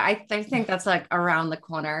soon. Yeah, I think that's like around the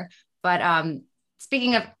corner. But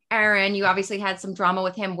speaking of Aaron, you obviously had some drama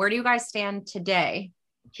with him. Where do you guys stand today?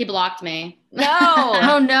 He blocked me. No.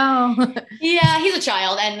 Oh no. Yeah, he's a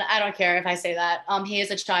child and I don't care if I say that. He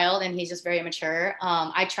is a child and he's just very immature.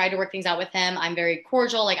 I tried to work things out with him. I'm very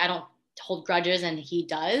cordial. Like I don't hold grudges and he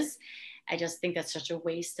does. I just think that's such a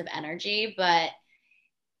waste of energy. But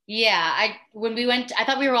yeah, I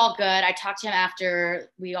thought we were all good. I talked to him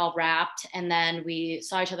after we all wrapped and then we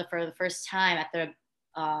saw each other for the first time at the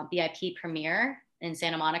BIP premiere in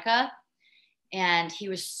Santa Monica. And he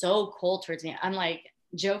was so cold towards me. I'm like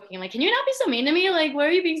joking, like, can you not be so mean to me? Like, why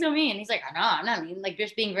are you being so mean? He's like, no, I'm not mean. Like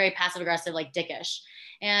just being very passive aggressive, like dickish.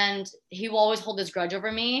 And he will always hold this grudge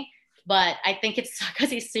over me. But I think it's because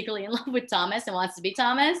he's secretly in love with Thomas and wants to be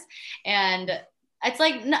Thomas. And it's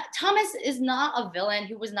like, Thomas is not a villain.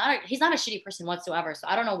 He's not a shitty person whatsoever. So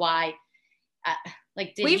I don't know why.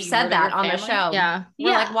 We've said that on the show. Yeah.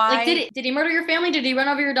 We're like, why? Like, did he murder your family? Did he run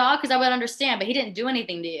over your dog? Because I would understand, but he didn't do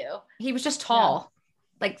anything to you. He was just tall.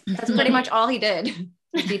 Yeah. Like that's pretty much all he did.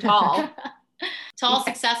 Be tall. Tall,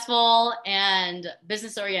 successful, and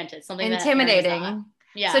business oriented. Something intimidating.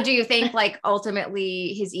 Yeah. So do you think like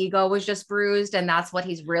ultimately his ego was just bruised and that's what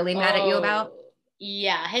he's really mad at you about?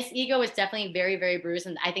 Yeah, his ego is definitely very, very bruised.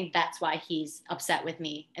 And I think that's why he's upset with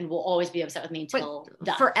me and will always be upset with me until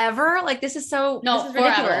death. Forever? Like this is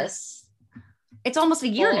ridiculous. It's almost a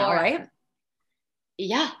year now, right?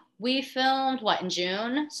 Yeah. We filmed in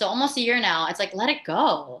June? So almost a year now. It's like, let it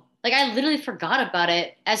go. Like I literally forgot about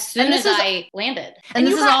it as soon as I landed. And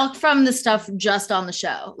this is all from the stuff just on the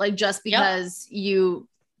show. Like just because you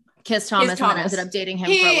kissed Thomas and then ended up dating him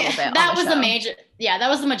for a little bit. That was that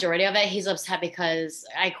was the majority of it. He's upset because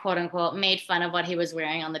I quote unquote made fun of what he was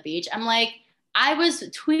wearing on the beach. I'm like, I was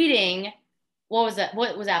tweeting, what was that?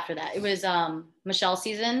 What was after that? It was Michelle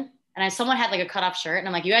season. And someone had like a cutoff shirt and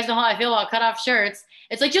I'm like, you guys know how I feel about cutoff shirts.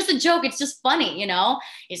 It's like just a joke. It's just funny, you know?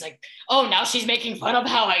 He's like, oh, now she's making fun of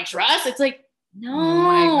how I dress. It's like, no,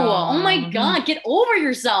 oh my God, get over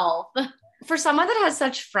yourself. For someone that has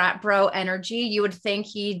such frat bro energy, you would think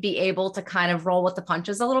he'd be able to kind of roll with the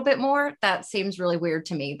punches a little bit more. That seems really weird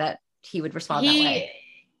to me that he would respond that way.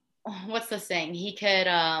 What's the saying? He could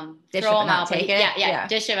dish throw it him not out. Take it. Yeah,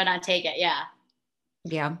 dish it and not take it. Yeah.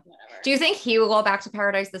 Yeah. Whatever. Do you think he will go back to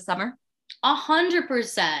Paradise this summer?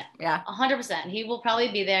 100%. Yeah. 100%. He will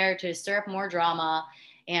probably be there to stir up more drama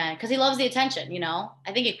and because he loves the attention, you know?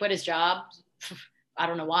 I think he quit his job. I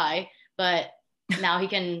don't know why, but now he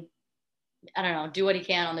can I don't know, do what he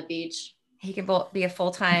can on the beach. He could be a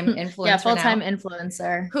full-time influencer. Yeah, full-time now.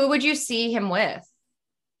 influencer. Who would you see him with?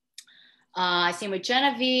 I see him with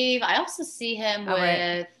Genevieve. I also see him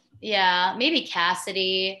with, yeah, maybe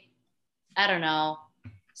Cassidy. I don't know.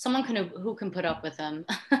 Someone who can put up with him.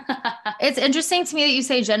 It's interesting to me that you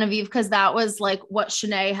say Genevieve, because that was like what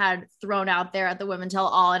Shanae had thrown out there at the Women Tell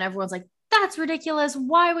All, and everyone's like, that's ridiculous.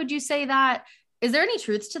 Why would you say that? Is there any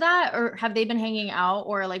truth to that, or have they been hanging out,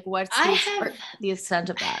 or like what's the extent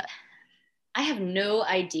of that? I have no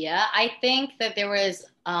idea. I think that there was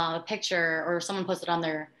a picture or someone posted on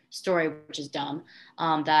their story, which is dumb,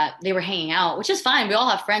 that they were hanging out, which is fine. We all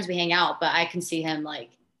have friends, we hang out, but I can see him like,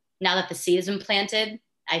 now that the seed has been planted,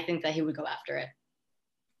 I think that he would go after it.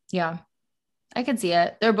 Yeah, I could see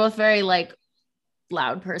it. They're both very like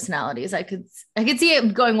loud personalities. I could see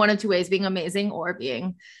it going one of two ways, being amazing or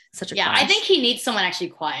being such a clash. I think he needs someone actually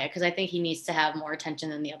quiet, because I think he needs to have more attention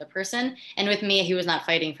than the other person. And with me, he was not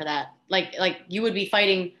fighting for that. Like you would be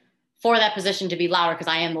fighting for that position to be louder, because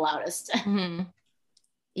I am the loudest. Mm-hmm.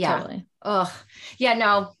 Yeah. Totally. Ugh. Yeah,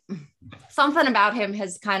 no. Something about him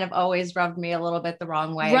has kind of always rubbed me a little bit the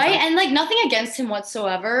wrong way. Right. And like nothing against him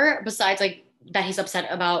whatsoever, besides like that he's upset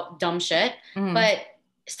about dumb shit. Mm-hmm. But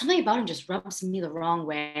something about him just rubs me the wrong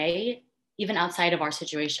way, even outside of our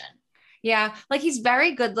situation. Yeah. Like he's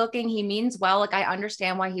very good looking. He means well. Like I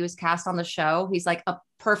understand why he was cast on the show. He's like a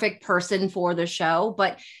perfect person for the show,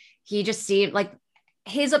 but he just seemed like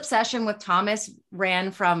his obsession with Thomas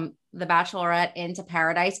ran from The Bachelorette into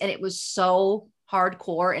Paradise. And it was so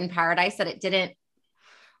hardcore in Paradise that it didn't.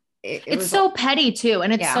 It's so petty too.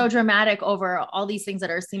 And it's so dramatic over all these things that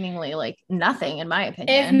are seemingly like nothing, in my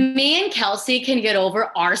opinion. If me and Kelsey can get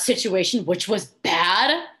over our situation, which was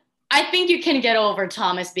bad, I think you can get over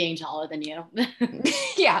Thomas being taller than you.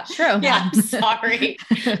 Yeah, true. Yeah, I'm sorry.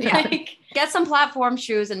 Yeah. Get some platform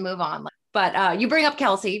shoes and move on. But you bring up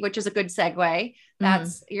Kelsey, which is a good segue.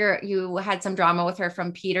 That's you had some drama with her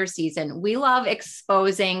from Peter's season. We love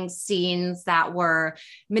exposing scenes that were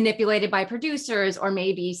manipulated by producers or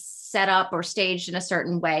maybe set up or staged in a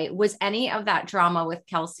certain way. Was any of that drama with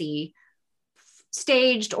Kelsey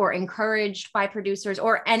staged or encouraged by producers,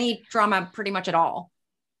 or any drama pretty much at all?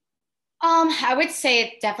 I would say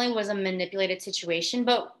it definitely was a manipulated situation,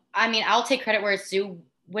 but I mean, I'll take credit where it's due.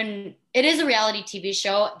 When it is a reality TV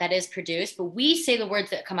show that is produced, but we say the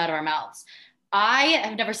words that come out of our mouths. I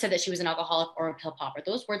have never said that she was an alcoholic or a pill popper.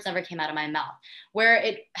 Those words never came out of my mouth. Where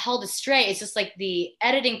it held astray, it's just like the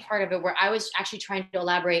editing part of it, where I was actually trying to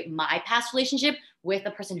elaborate my past relationship with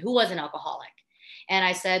a person who was an alcoholic. And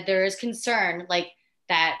I said, there is concern like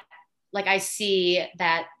that, like I see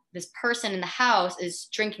that this person in the house is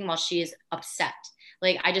drinking while she is upset.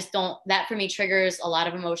 Like, I just don't, that for me triggers a lot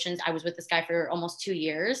of emotions. I was with this guy for almost 2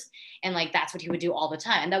 years, and like, that's what he would do all the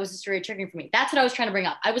time. And that was just very triggering for me. That's what I was trying to bring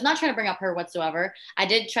up. I was not trying to bring up her whatsoever. I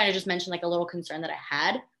did try to just mention like a little concern that I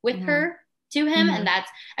had with her to him. And that's,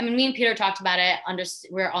 I mean, me and Peter talked about it.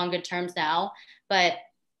 We're on good terms now, but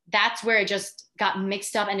that's where it just got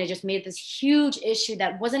mixed up, and it just made this huge issue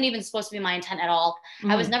that wasn't even supposed to be my intent at all.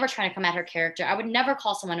 I was never trying to come at her character. I would never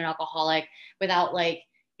call someone an alcoholic without like,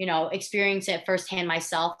 you know, experiencing it firsthand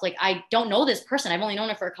myself. Like, I don't know this person. I've only known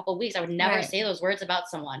her for a couple of weeks. I would never say those words about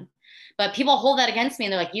someone, but people hold that against me,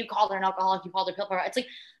 and they're like, you called her an alcoholic, you called her pill popper. It's like,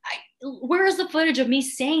 where is the footage of me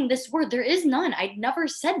saying this word? There is none. I never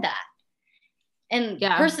said that. And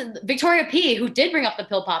Victoria P, who did bring up the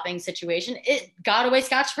pill popping situation, it got away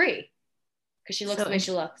scotch-free because she looks the way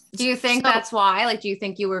she looks. Do you think that's why? Like, do you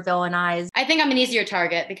think you were villainized? I think I'm an easier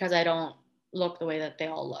target because I don't look the way that they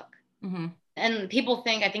all look. And people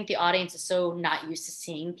think, I think the audience is so not used to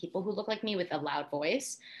seeing people who look like me with a loud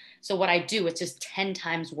voice. So what I do is just 10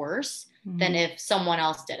 times worse than if someone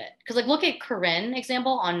else did it. Because like, look at Corinne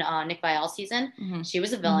example on Nick Viall's season. She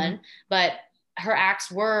was a villain, but her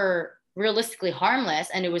acts were realistically harmless,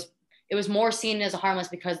 and it was more seen as a harmless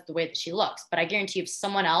because of the way that she looks. But I guarantee if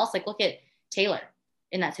someone else, like look at Taylor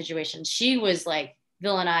in that situation, she was like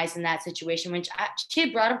villainized in that situation, which she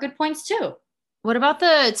had brought up good points too. What about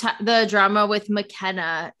the drama with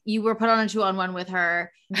McKenna? You were put on a 2-on-1 with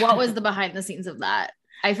her. What was the behind the scenes of that?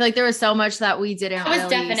 I feel like there was so much that we didn't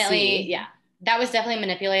really see. That was definitely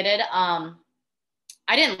manipulated. I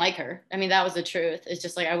didn't like her. I mean, that was the truth. It's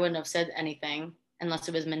just like, I wouldn't have said anything unless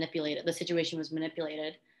it was manipulated. The situation was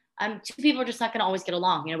manipulated. Two people are just not going to always get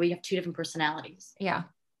along. You know, we have two different personalities. Yeah.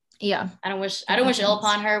 I don't wish ill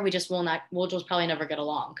upon her. We'll just probably never get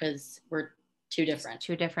along because we're too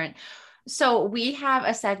different. So we have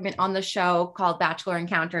a segment on the show called Bachelor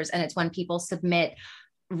Encounters, and it's when people submit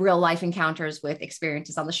real life encounters with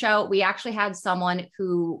experiences on the show. We actually had someone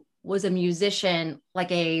who was a musician,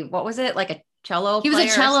 like what was it? Like a cello player? He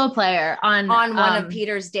was a cello player on one of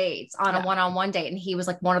Peter's dates, on a one-on-one date. And he was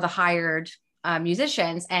like one of the hired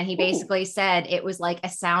musicians. And he basically said it was like a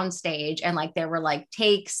sound stage, and like there were like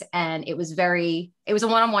takes, and it was a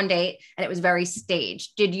one-on-one date, and it was very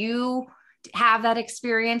staged. Did you have that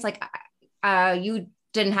experience? Like you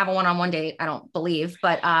didn't have a one-on-one date, I don't believe,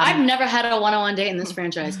 but I've never had a one-on-one date in this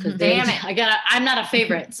franchise because I'm not a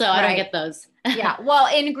favorite, so I don't get those. Yeah.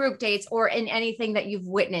 Well, in group dates or in anything that you've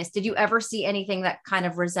witnessed, did you ever see anything that kind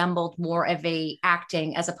of resembled more of a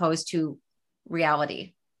acting as opposed to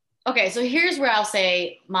reality? Okay, so here's where I'll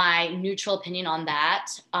say my neutral opinion on that.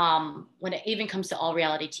 When it even comes to all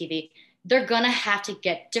reality TV, they're gonna have to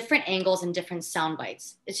get different angles and different sound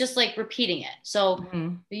bites. It's just like repeating it. So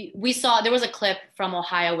we saw, there was a clip from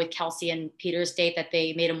Ohio with Kelsey and Peter's date that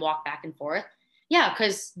they made him walk back and forth. Yeah,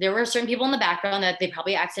 because there were certain people in the background that they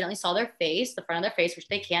probably accidentally saw their face, the front of their face, which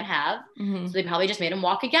they can't have. So they probably just made him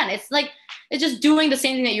walk again. It's just doing the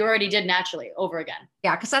same thing that you already did naturally over again.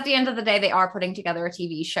 Yeah, because at the end of the day, they are putting together a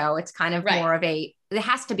TV show. It's kind of more of it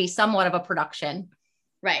has to be somewhat of a production.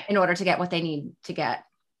 Right. In order to get what they need to get.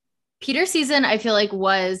 Peter's season, I feel like,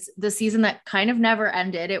 was the season that kind of never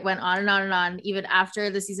ended. It went on and on and on, even after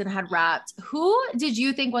the season had wrapped. Who did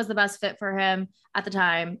you think was the best fit for him at the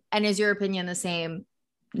time? And is your opinion the same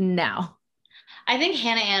now? I think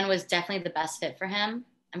Hannah Ann was definitely the best fit for him.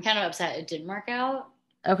 I'm kind of upset it didn't work out.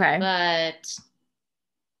 Okay. But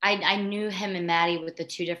I knew him and Maddie with the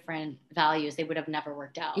two different values. They would have never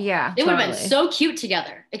worked out. Yeah. They would have been so cute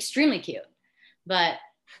together. Extremely cute. But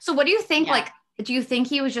so what do you think? Like, do you think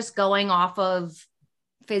he was just going off of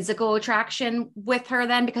physical attraction with her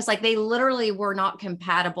then? Because like they literally were not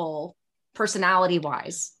compatible personality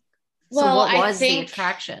wise. Well, so what was the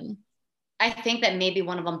attraction? I think that maybe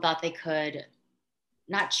one of them thought they could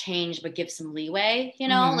not change, but give some leeway, you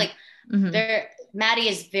know, like Maddie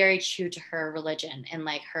is very true to her religion and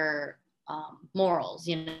like her morals,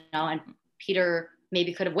 you know, and Peter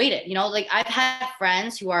maybe could have waited, you know, like I've had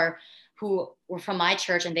friends who were from my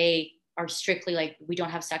church and they are strictly like, we don't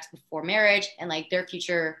have sex before marriage, and like their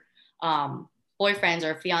future boyfriends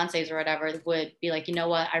or fiancés or whatever would be like, you know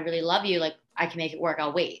what, I really love you, like I can make it work,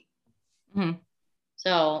 I'll wait.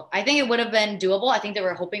 So I think it would have been doable. I think they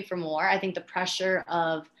were hoping for more. I think the pressure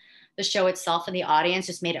of the show itself and the audience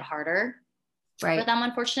just made it harder for them,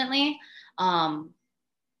 unfortunately.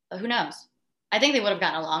 But who knows? I think they would have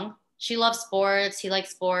gotten along. She loves sports, he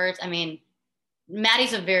likes sports. I mean,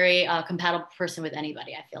 Maddie's a very compatible person with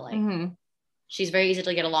anybody, I feel like. She's very easy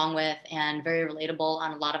to get along with and very relatable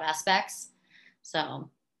on a lot of aspects. So.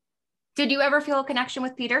 Did you ever feel a connection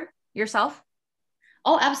with Peter yourself?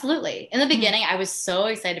 Oh, absolutely. In the beginning, I was so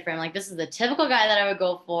excited for him. Like, this is the typical guy that I would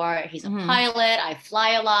go for. He's a pilot. I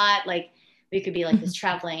fly a lot. Like, we could be like this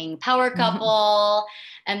traveling power couple.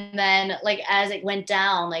 And then like, as it went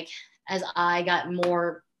down, like as I got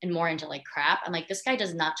more and more into like crap, I'm like, this guy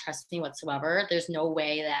does not trust me whatsoever. There's no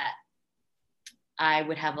way that I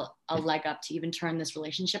would have a leg up to even turn this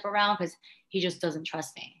relationship around because he just doesn't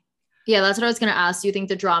trust me. Yeah, that's what I was going to ask. Do you think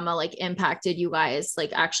the drama like impacted you guys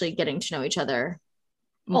like actually getting to know each other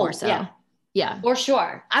more so? Yeah, for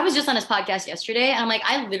sure. I was just on his podcast yesterday and I'm like,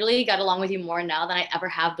 I literally got along with you more now than I ever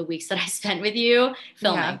have the weeks that I spent with you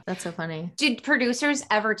filming. Yeah, that's so funny. Did producers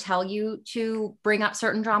ever tell you to bring up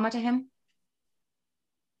certain drama to him?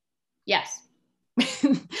 Yes.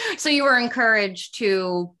 So you were encouraged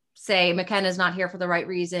to say, McKenna's not here for the right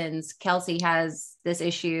reasons. Kelsey has this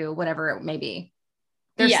issue, whatever it may be.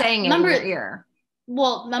 They're saying it in your ear.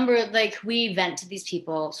 Well, remember, like, we vent to these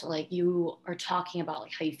people. So, like, you are talking about,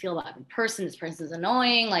 like, how you feel about a person. This person's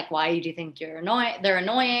annoying. Like, why do you think you're annoying? They're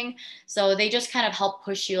annoying. So they just kind of help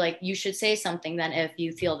push you, like, you should say something then if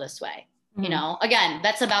you feel this way. You know, again,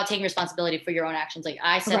 that's about taking responsibility for your own actions. Like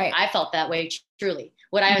I said, I felt that way, truly.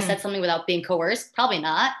 Would I have said something without being coerced? Probably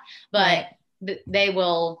not. But they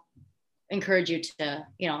will encourage you to,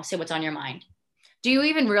 you know, say what's on your mind. Do you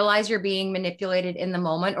even realize you're being manipulated in the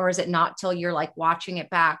moment? Or is it not till you're like watching it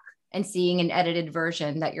back and seeing an edited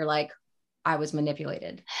version that you're like, I was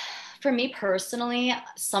manipulated? For me personally,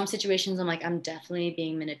 some situations I'm like, I'm definitely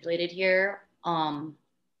being manipulated here.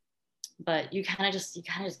 But you kind of just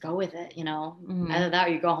go with it, you know, either that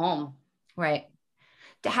or you go home. Right.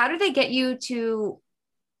 How do they get you to,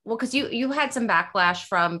 well, because you had some backlash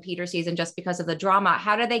from Peter season just because of the drama.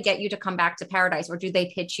 How do they get you to come back to Paradise, or do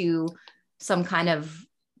they pitch you some kind of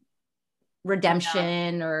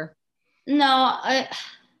redemption or? No, I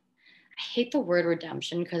hate the word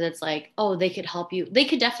redemption because it's like, oh, they could help you. They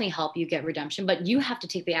could definitely help you get redemption, but you have to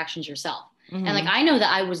take the actions yourself. And like, I know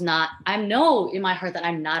that I know in my heart that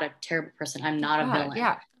I'm not a terrible person. I'm not a villain.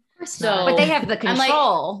 Yeah, of So But they have the I'm like,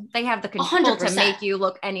 control. They have the control to 100%. make you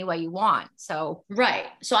look any way you want. So right.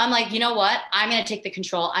 So I'm like, you know what? I'm going to take the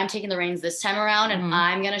control. I'm taking the reins this time around, and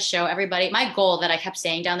I'm going to show everybody my goal that I kept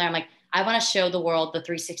saying down there. I'm like, I want to show the world the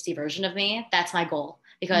 360 version of me. That's my goal,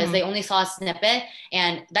 because they only saw a snippet,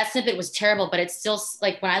 and that snippet was terrible, but it's still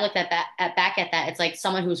like, when I looked back at that, it's like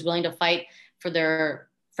someone who's willing to fight for their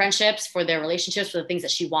friendships, for their relationships, for the things that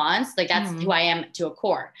she wants. Like, that's who I am to a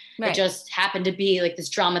core. It just happened to be like this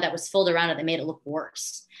drama that was filled around it that made it look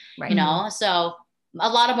worse, you know? So a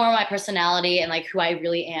lot of more of my personality and like who I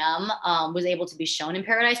really am was able to be shown in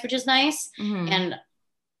Paradise, which is nice. And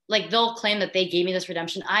like, they'll claim that they gave me this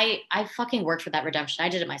redemption. I fucking worked for that redemption. I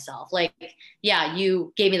did it myself. Like, yeah,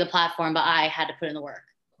 you gave me the platform, but I had to put in the work.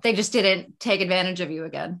 they just didn't take advantage of you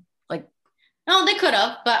again. Like, no, they could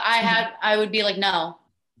have, but I would be like, no.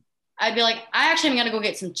 I'd be like, I actually am going to go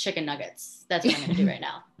get some chicken nuggets. That's what I'm going to do right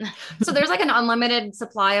now. so there's like an unlimited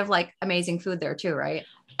supply of like amazing food there too, right?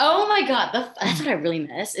 Oh my God. That's what I really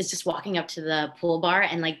miss, is just walking up to the pool bar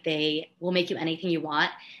and like, they will make you anything you want.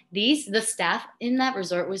 The staff in that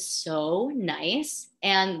resort was so nice,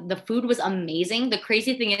 and the food was amazing. The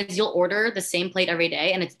crazy thing is, you'll order the same plate every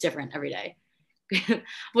day and it's different every day,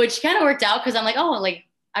 which kind of worked out. Cause I'm like, oh, like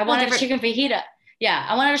I wanted a chicken fajita. Yeah.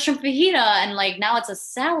 I wanted a shrimp fajita, and like, now it's a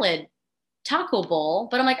salad taco bowl,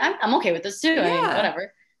 but I'm like, I'm okay with this too. I mean,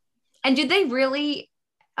 whatever. And did they really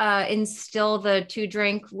instill the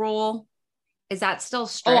 2-drink rule? Is that still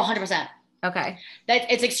strict? Oh, 100%. Okay.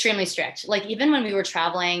 That it's extremely strict. Like, even when we were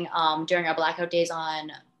traveling during our blackout days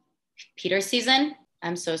on Peter's season,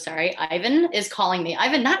 I'm so sorry, Ivan is calling me.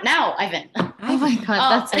 Ivan, not now, Ivan. Oh my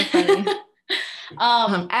God, that's so funny.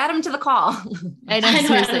 Add him to the call. I know,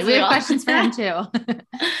 seriously. We have questions for him too.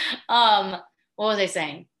 What was I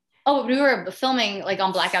saying? Oh, we were filming like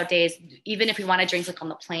on blackout days. Even if we wanted drinks like on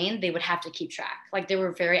the plane, they would have to keep track. Like, they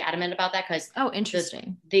were very adamant about that, because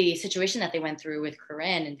interesting. The situation that they went through with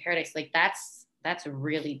Corinne and Paradise, like that's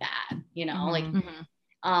really bad, you know. Like,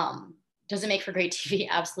 does it make for great TV?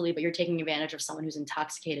 Absolutely, but you're taking advantage of someone who's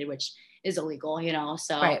intoxicated, which is illegal, you know.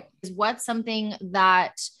 So what's something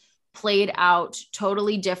that played out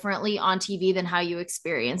totally differently on TV than how you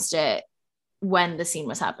experienced it when the scene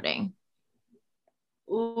was happening?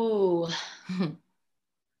 Ooh,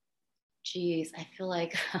 geez, I feel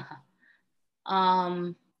like,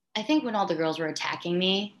 I think when all the girls were attacking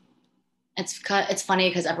me, it's funny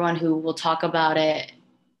because everyone who will talk about it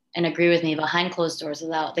and agree with me behind closed doors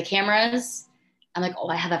without the cameras, I'm like, oh,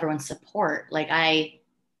 I have everyone's support. I'm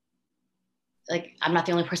not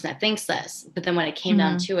the only person that thinks this. But then when it came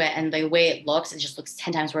down to it, and the way it looks, it just looks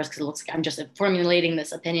 10 times worse, because it looks like I'm just formulating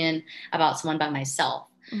this opinion about someone by myself.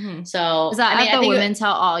 So is that at the Women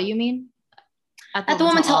Tell All, you mean? At the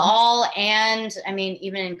Women Tell All, and I mean,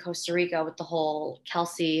 even in Costa Rica with the whole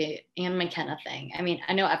Kelsey and McKenna thing. I mean,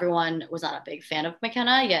 I know everyone was not a big fan of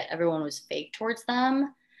McKenna, yet everyone was fake towards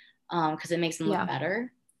them, because it makes them look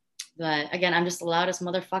better. But again, I'm just the loudest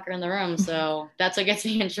motherfucker in the room, so that's what gets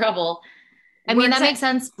me in trouble. I mean, that makes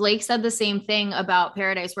sense. Blake said the same thing about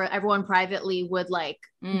Paradise, where everyone privately would like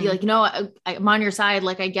be like, no, I'm on your side.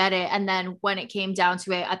 Like, I get it. And then when it came down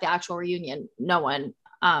to it at the actual reunion, no one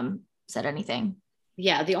said anything.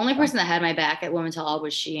 Yeah. The only person that had my back at Women Tell All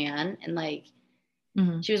was Sheehan. And like,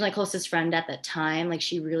 she was my closest friend at that time. Like,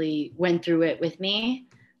 she really went through it with me.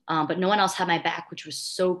 But no one else had my back, which was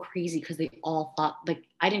so crazy, because they all thought, like,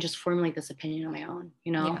 I didn't just formulate this opinion on my own,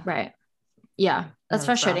 you know? Yeah, right. Yeah, that's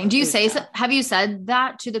frustrating. Do you have you said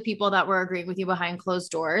that to the people that were agreeing with you behind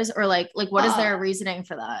closed doors, or like what is their reasoning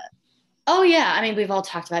for that? Oh yeah. I mean, we've all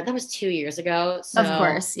talked about it. That was 2 years ago. So of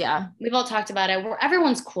course. Yeah. We've all talked about it.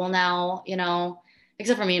 Everyone's cool now, you know,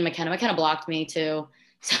 except for me and McKenna. McKenna blocked me too.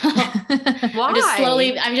 So why?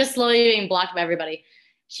 I'm just slowly being blocked by everybody.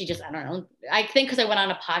 She just, I don't know. I think because I went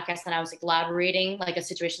on a podcast and I was like elaborating like a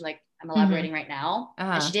situation like I'm elaborating right now.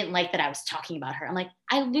 And she didn't like that I was talking about her. I'm like,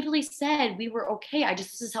 I literally said we were okay.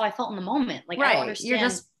 This is how I felt in the moment. Like, I don't understand you're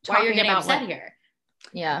just why you're getting upset here.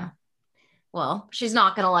 Yeah. Well, she's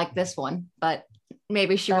not going to like this one, but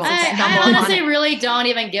maybe she will. I honestly really don't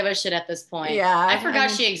even give a shit at this point. Yeah. I forgot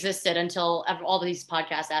she existed until all these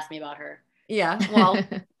podcasts asked me about her. Yeah. Well,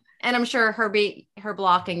 and I'm sure her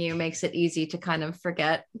blocking you makes it easy to kind of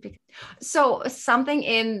forget. So something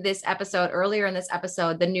in this episode, earlier in this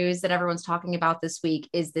episode, the news that everyone's talking about this week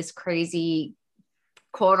is this crazy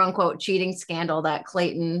quote unquote cheating scandal that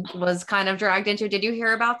Clayton was kind of dragged into. Did you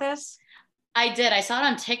hear about this? I did. I saw it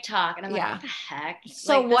on TikTok and I'm like, what the heck?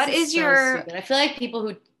 So what is your, stupid. I feel like people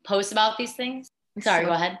who post about these things. Sorry,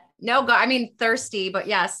 go ahead. No, I mean, thirsty, but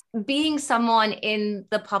yes, being someone in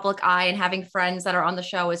the public eye and having friends that are on the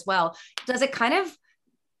show as well, does it kind of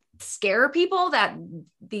scare people that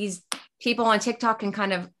these people on TikTok can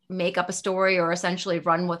kind of make up a story or essentially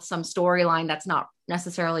run with some storyline that's not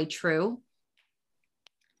necessarily true?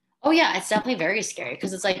 Oh yeah, it's definitely very scary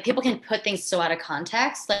because it's like people can put things so out of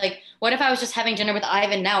context. Like, what if I was just having dinner with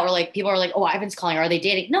Ivan now, or like people are like, oh, Ivan's calling, are they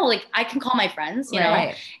dating? No, like I can call my friends, you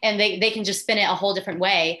know, and they can just spin it a whole different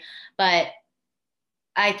way. But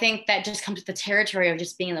I think that just comes with the territory of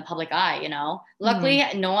just being in the public eye, you know. Luckily,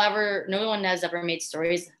 no one has ever made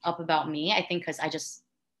stories up about me. I think because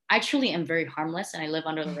I truly am very harmless and I live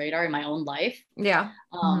under the radar in my own life. Yeah.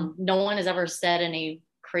 No one has ever said any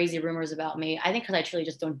crazy rumors about me. I think because I truly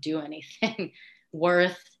just don't do anything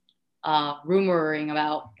worth rumoring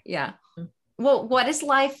about. Yeah. Well, what is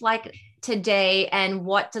life like today, and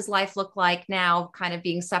what does life look like now, kind of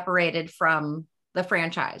being separated from the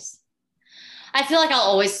franchise? I feel like I'll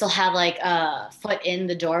always still have like a foot in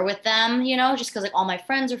the door with them, you know, just because like all my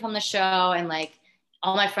friends are from the show and like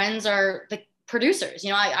all my friends are the producers.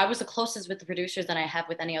 You know, I was the closest with the producers than I have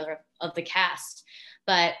with any other of the cast.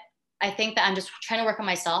 But I think that I'm just trying to work on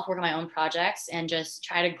myself, work on my own projects, and just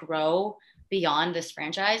try to grow beyond this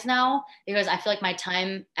franchise now, because I feel like my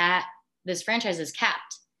time at this franchise is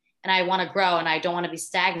capped and I want to grow and I don't want to be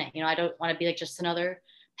stagnant. You know, I don't want to be like just another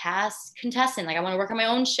past contestant. Like I want to work on my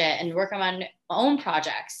own shit and work on my own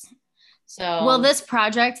projects. So will this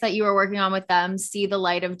project that you were working on with them see the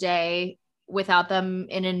light of day without them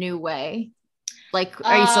in a new way? Like,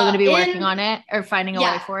 are you still going to be working on it or finding a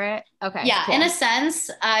way for it? Okay. Yeah, cool. in a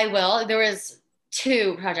sense, I will. There was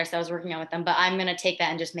 2 projects I was working on with them, but I'm going to take that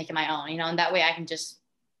and just make it my own, you know, and that way I can just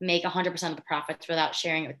make 100% of the profits without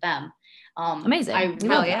sharing it with them. Amazing.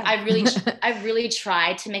 I really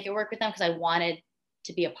tried to make it work with them because I wanted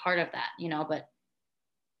to be a part of that, you know, but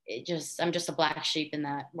I'm just a black sheep in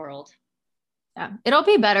that world. Yeah. It'll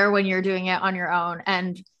be better when you're doing it on your own,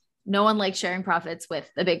 and no one likes sharing profits with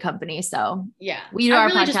a big company. So yeah, we do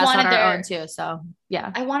our podcast on our own too. So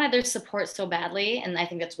yeah, I wanted their support so badly. And I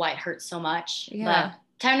think that's why it hurts so much. Yeah.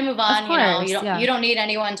 But time to move on. You know, you don't need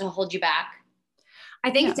anyone to hold you back.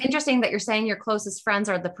 I think it's interesting that you're saying your closest friends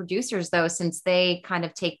are the producers though, since they kind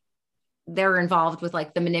of they're involved with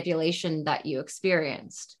like the manipulation that you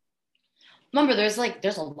experienced. Remember, there's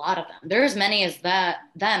a lot of them. They're as many as them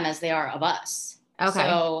as they are of us. Okay.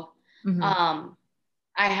 So,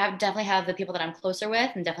 I definitely have the people that I'm closer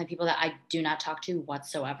with, and definitely people that I do not talk to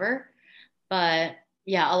whatsoever. But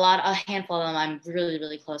yeah, a handful of them I'm really,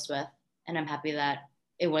 really close with, and I'm happy that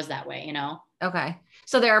it was that way, you know? Okay.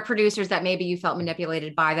 So there are producers that maybe you felt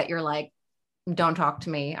manipulated by that you're like, don't talk to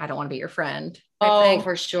me. I don't want to be your friend.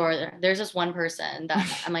 For sure. There's this one person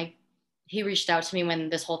that I'm like, he reached out to me when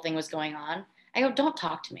this whole thing was going on. I go, don't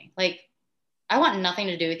talk to me. Like, I want nothing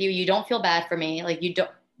to do with you. You don't feel bad for me. Like, you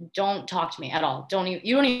don't talk to me at all.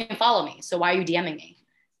 You don't even follow me. So why are you DMing me?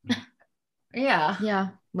 Yeah. Yeah.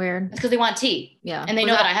 Weird. It's because they want tea. Yeah. And they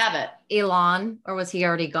know that I have it. Elon, or was he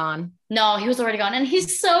already gone? No, he was already gone. And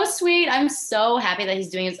he's so sweet. I'm so happy that he's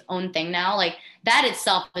doing his own thing now. Like, that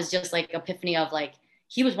itself is just like epiphany of like,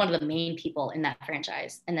 he was one of the main people in that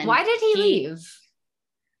franchise. And then why did he leave?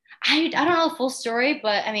 I don't know the full story,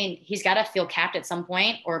 but I mean, he's got to feel capped at some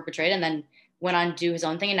point or betrayed, and then went on to do his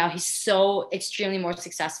own thing. And now he's so extremely more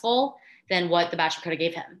successful than what The Bachelor could have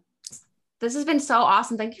gave him. This has been so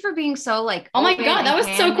awesome. Thank you for being so like, oh my God, that was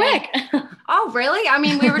so quick. Oh, really? I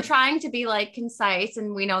mean, we were trying to be like concise,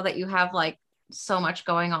 and we know that you have like so much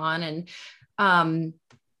going on. And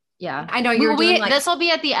yeah, I know this will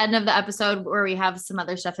be at the end of the episode where we have some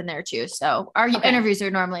other stuff in there too. So our interviews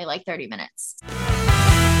are normally like 30 minutes.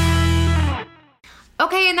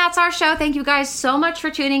 Okay, and that's our show. Thank you guys so much for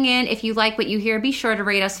tuning in. If you like what you hear, be sure to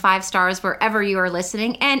rate us 5 stars wherever you are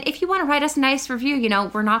listening. And if you want to write us a nice review, you know,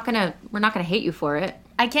 we're not gonna hate you for it.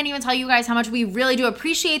 I can't even tell you guys how much we really do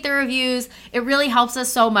appreciate the reviews. It really helps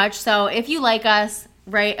us so much. So if you like us,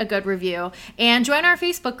 write a good review and join our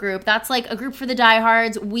Facebook group. That's like a group for the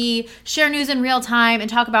diehards. We share news in real time and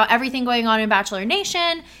talk about everything going on in Bachelor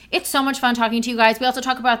Nation. It's so much fun talking to you guys. We also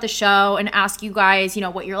talk about the show and ask you guys, you know,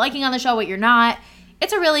 what you're liking on the show, what you're not.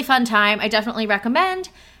 It's a really fun time. I definitely recommend.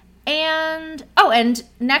 And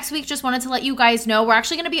next week, just wanted to let you guys know we're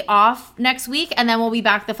actually going to be off next week, and then we'll be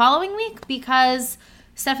back the following week because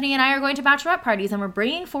Stephanie and I are going to bachelorette parties, and we're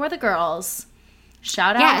bringing For the Girls.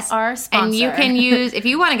 Shout out our sponsor. And you can use, if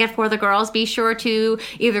you want to get For the Girls, be sure to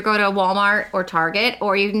either go to Walmart or Target,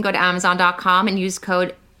 or you can go to Amazon.com and use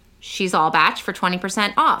code She's All Batch for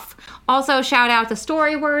 20% off. Also, shout out to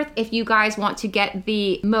Storyworth. If you guys want to get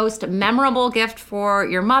the most memorable gift for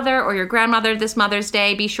your mother or your grandmother this Mother's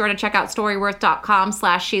Day, be sure to check out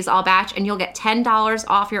storyworth.com/she's all batch and you'll get $10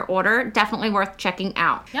 off your order. Definitely worth checking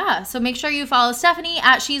out. Yeah, so make sure you follow Stephanie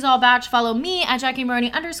at She's All Batch. Follow me at Jackie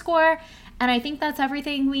Maroney _. And I think that's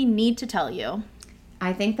everything we need to tell you.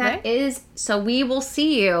 I think that is. So we will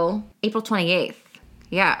see you April 28th.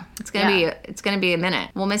 Yeah, it's gonna be a minute.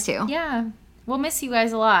 We'll miss you. Yeah, we'll miss you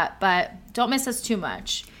guys a lot, but don't miss us too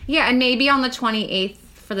much. Yeah, and maybe on the 28th,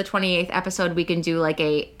 for the 28th episode, we can do like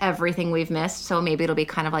a everything we've missed. So maybe it'll be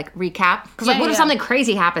kind of like recap. Because what if something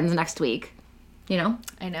crazy happens next week? You know?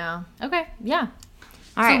 I know. Okay, yeah.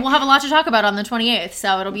 All right. So we'll have a lot to talk about on the 28th,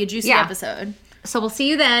 so it'll be a juicy episode. So we'll see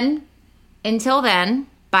you then. Until then,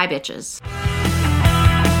 bye bitches.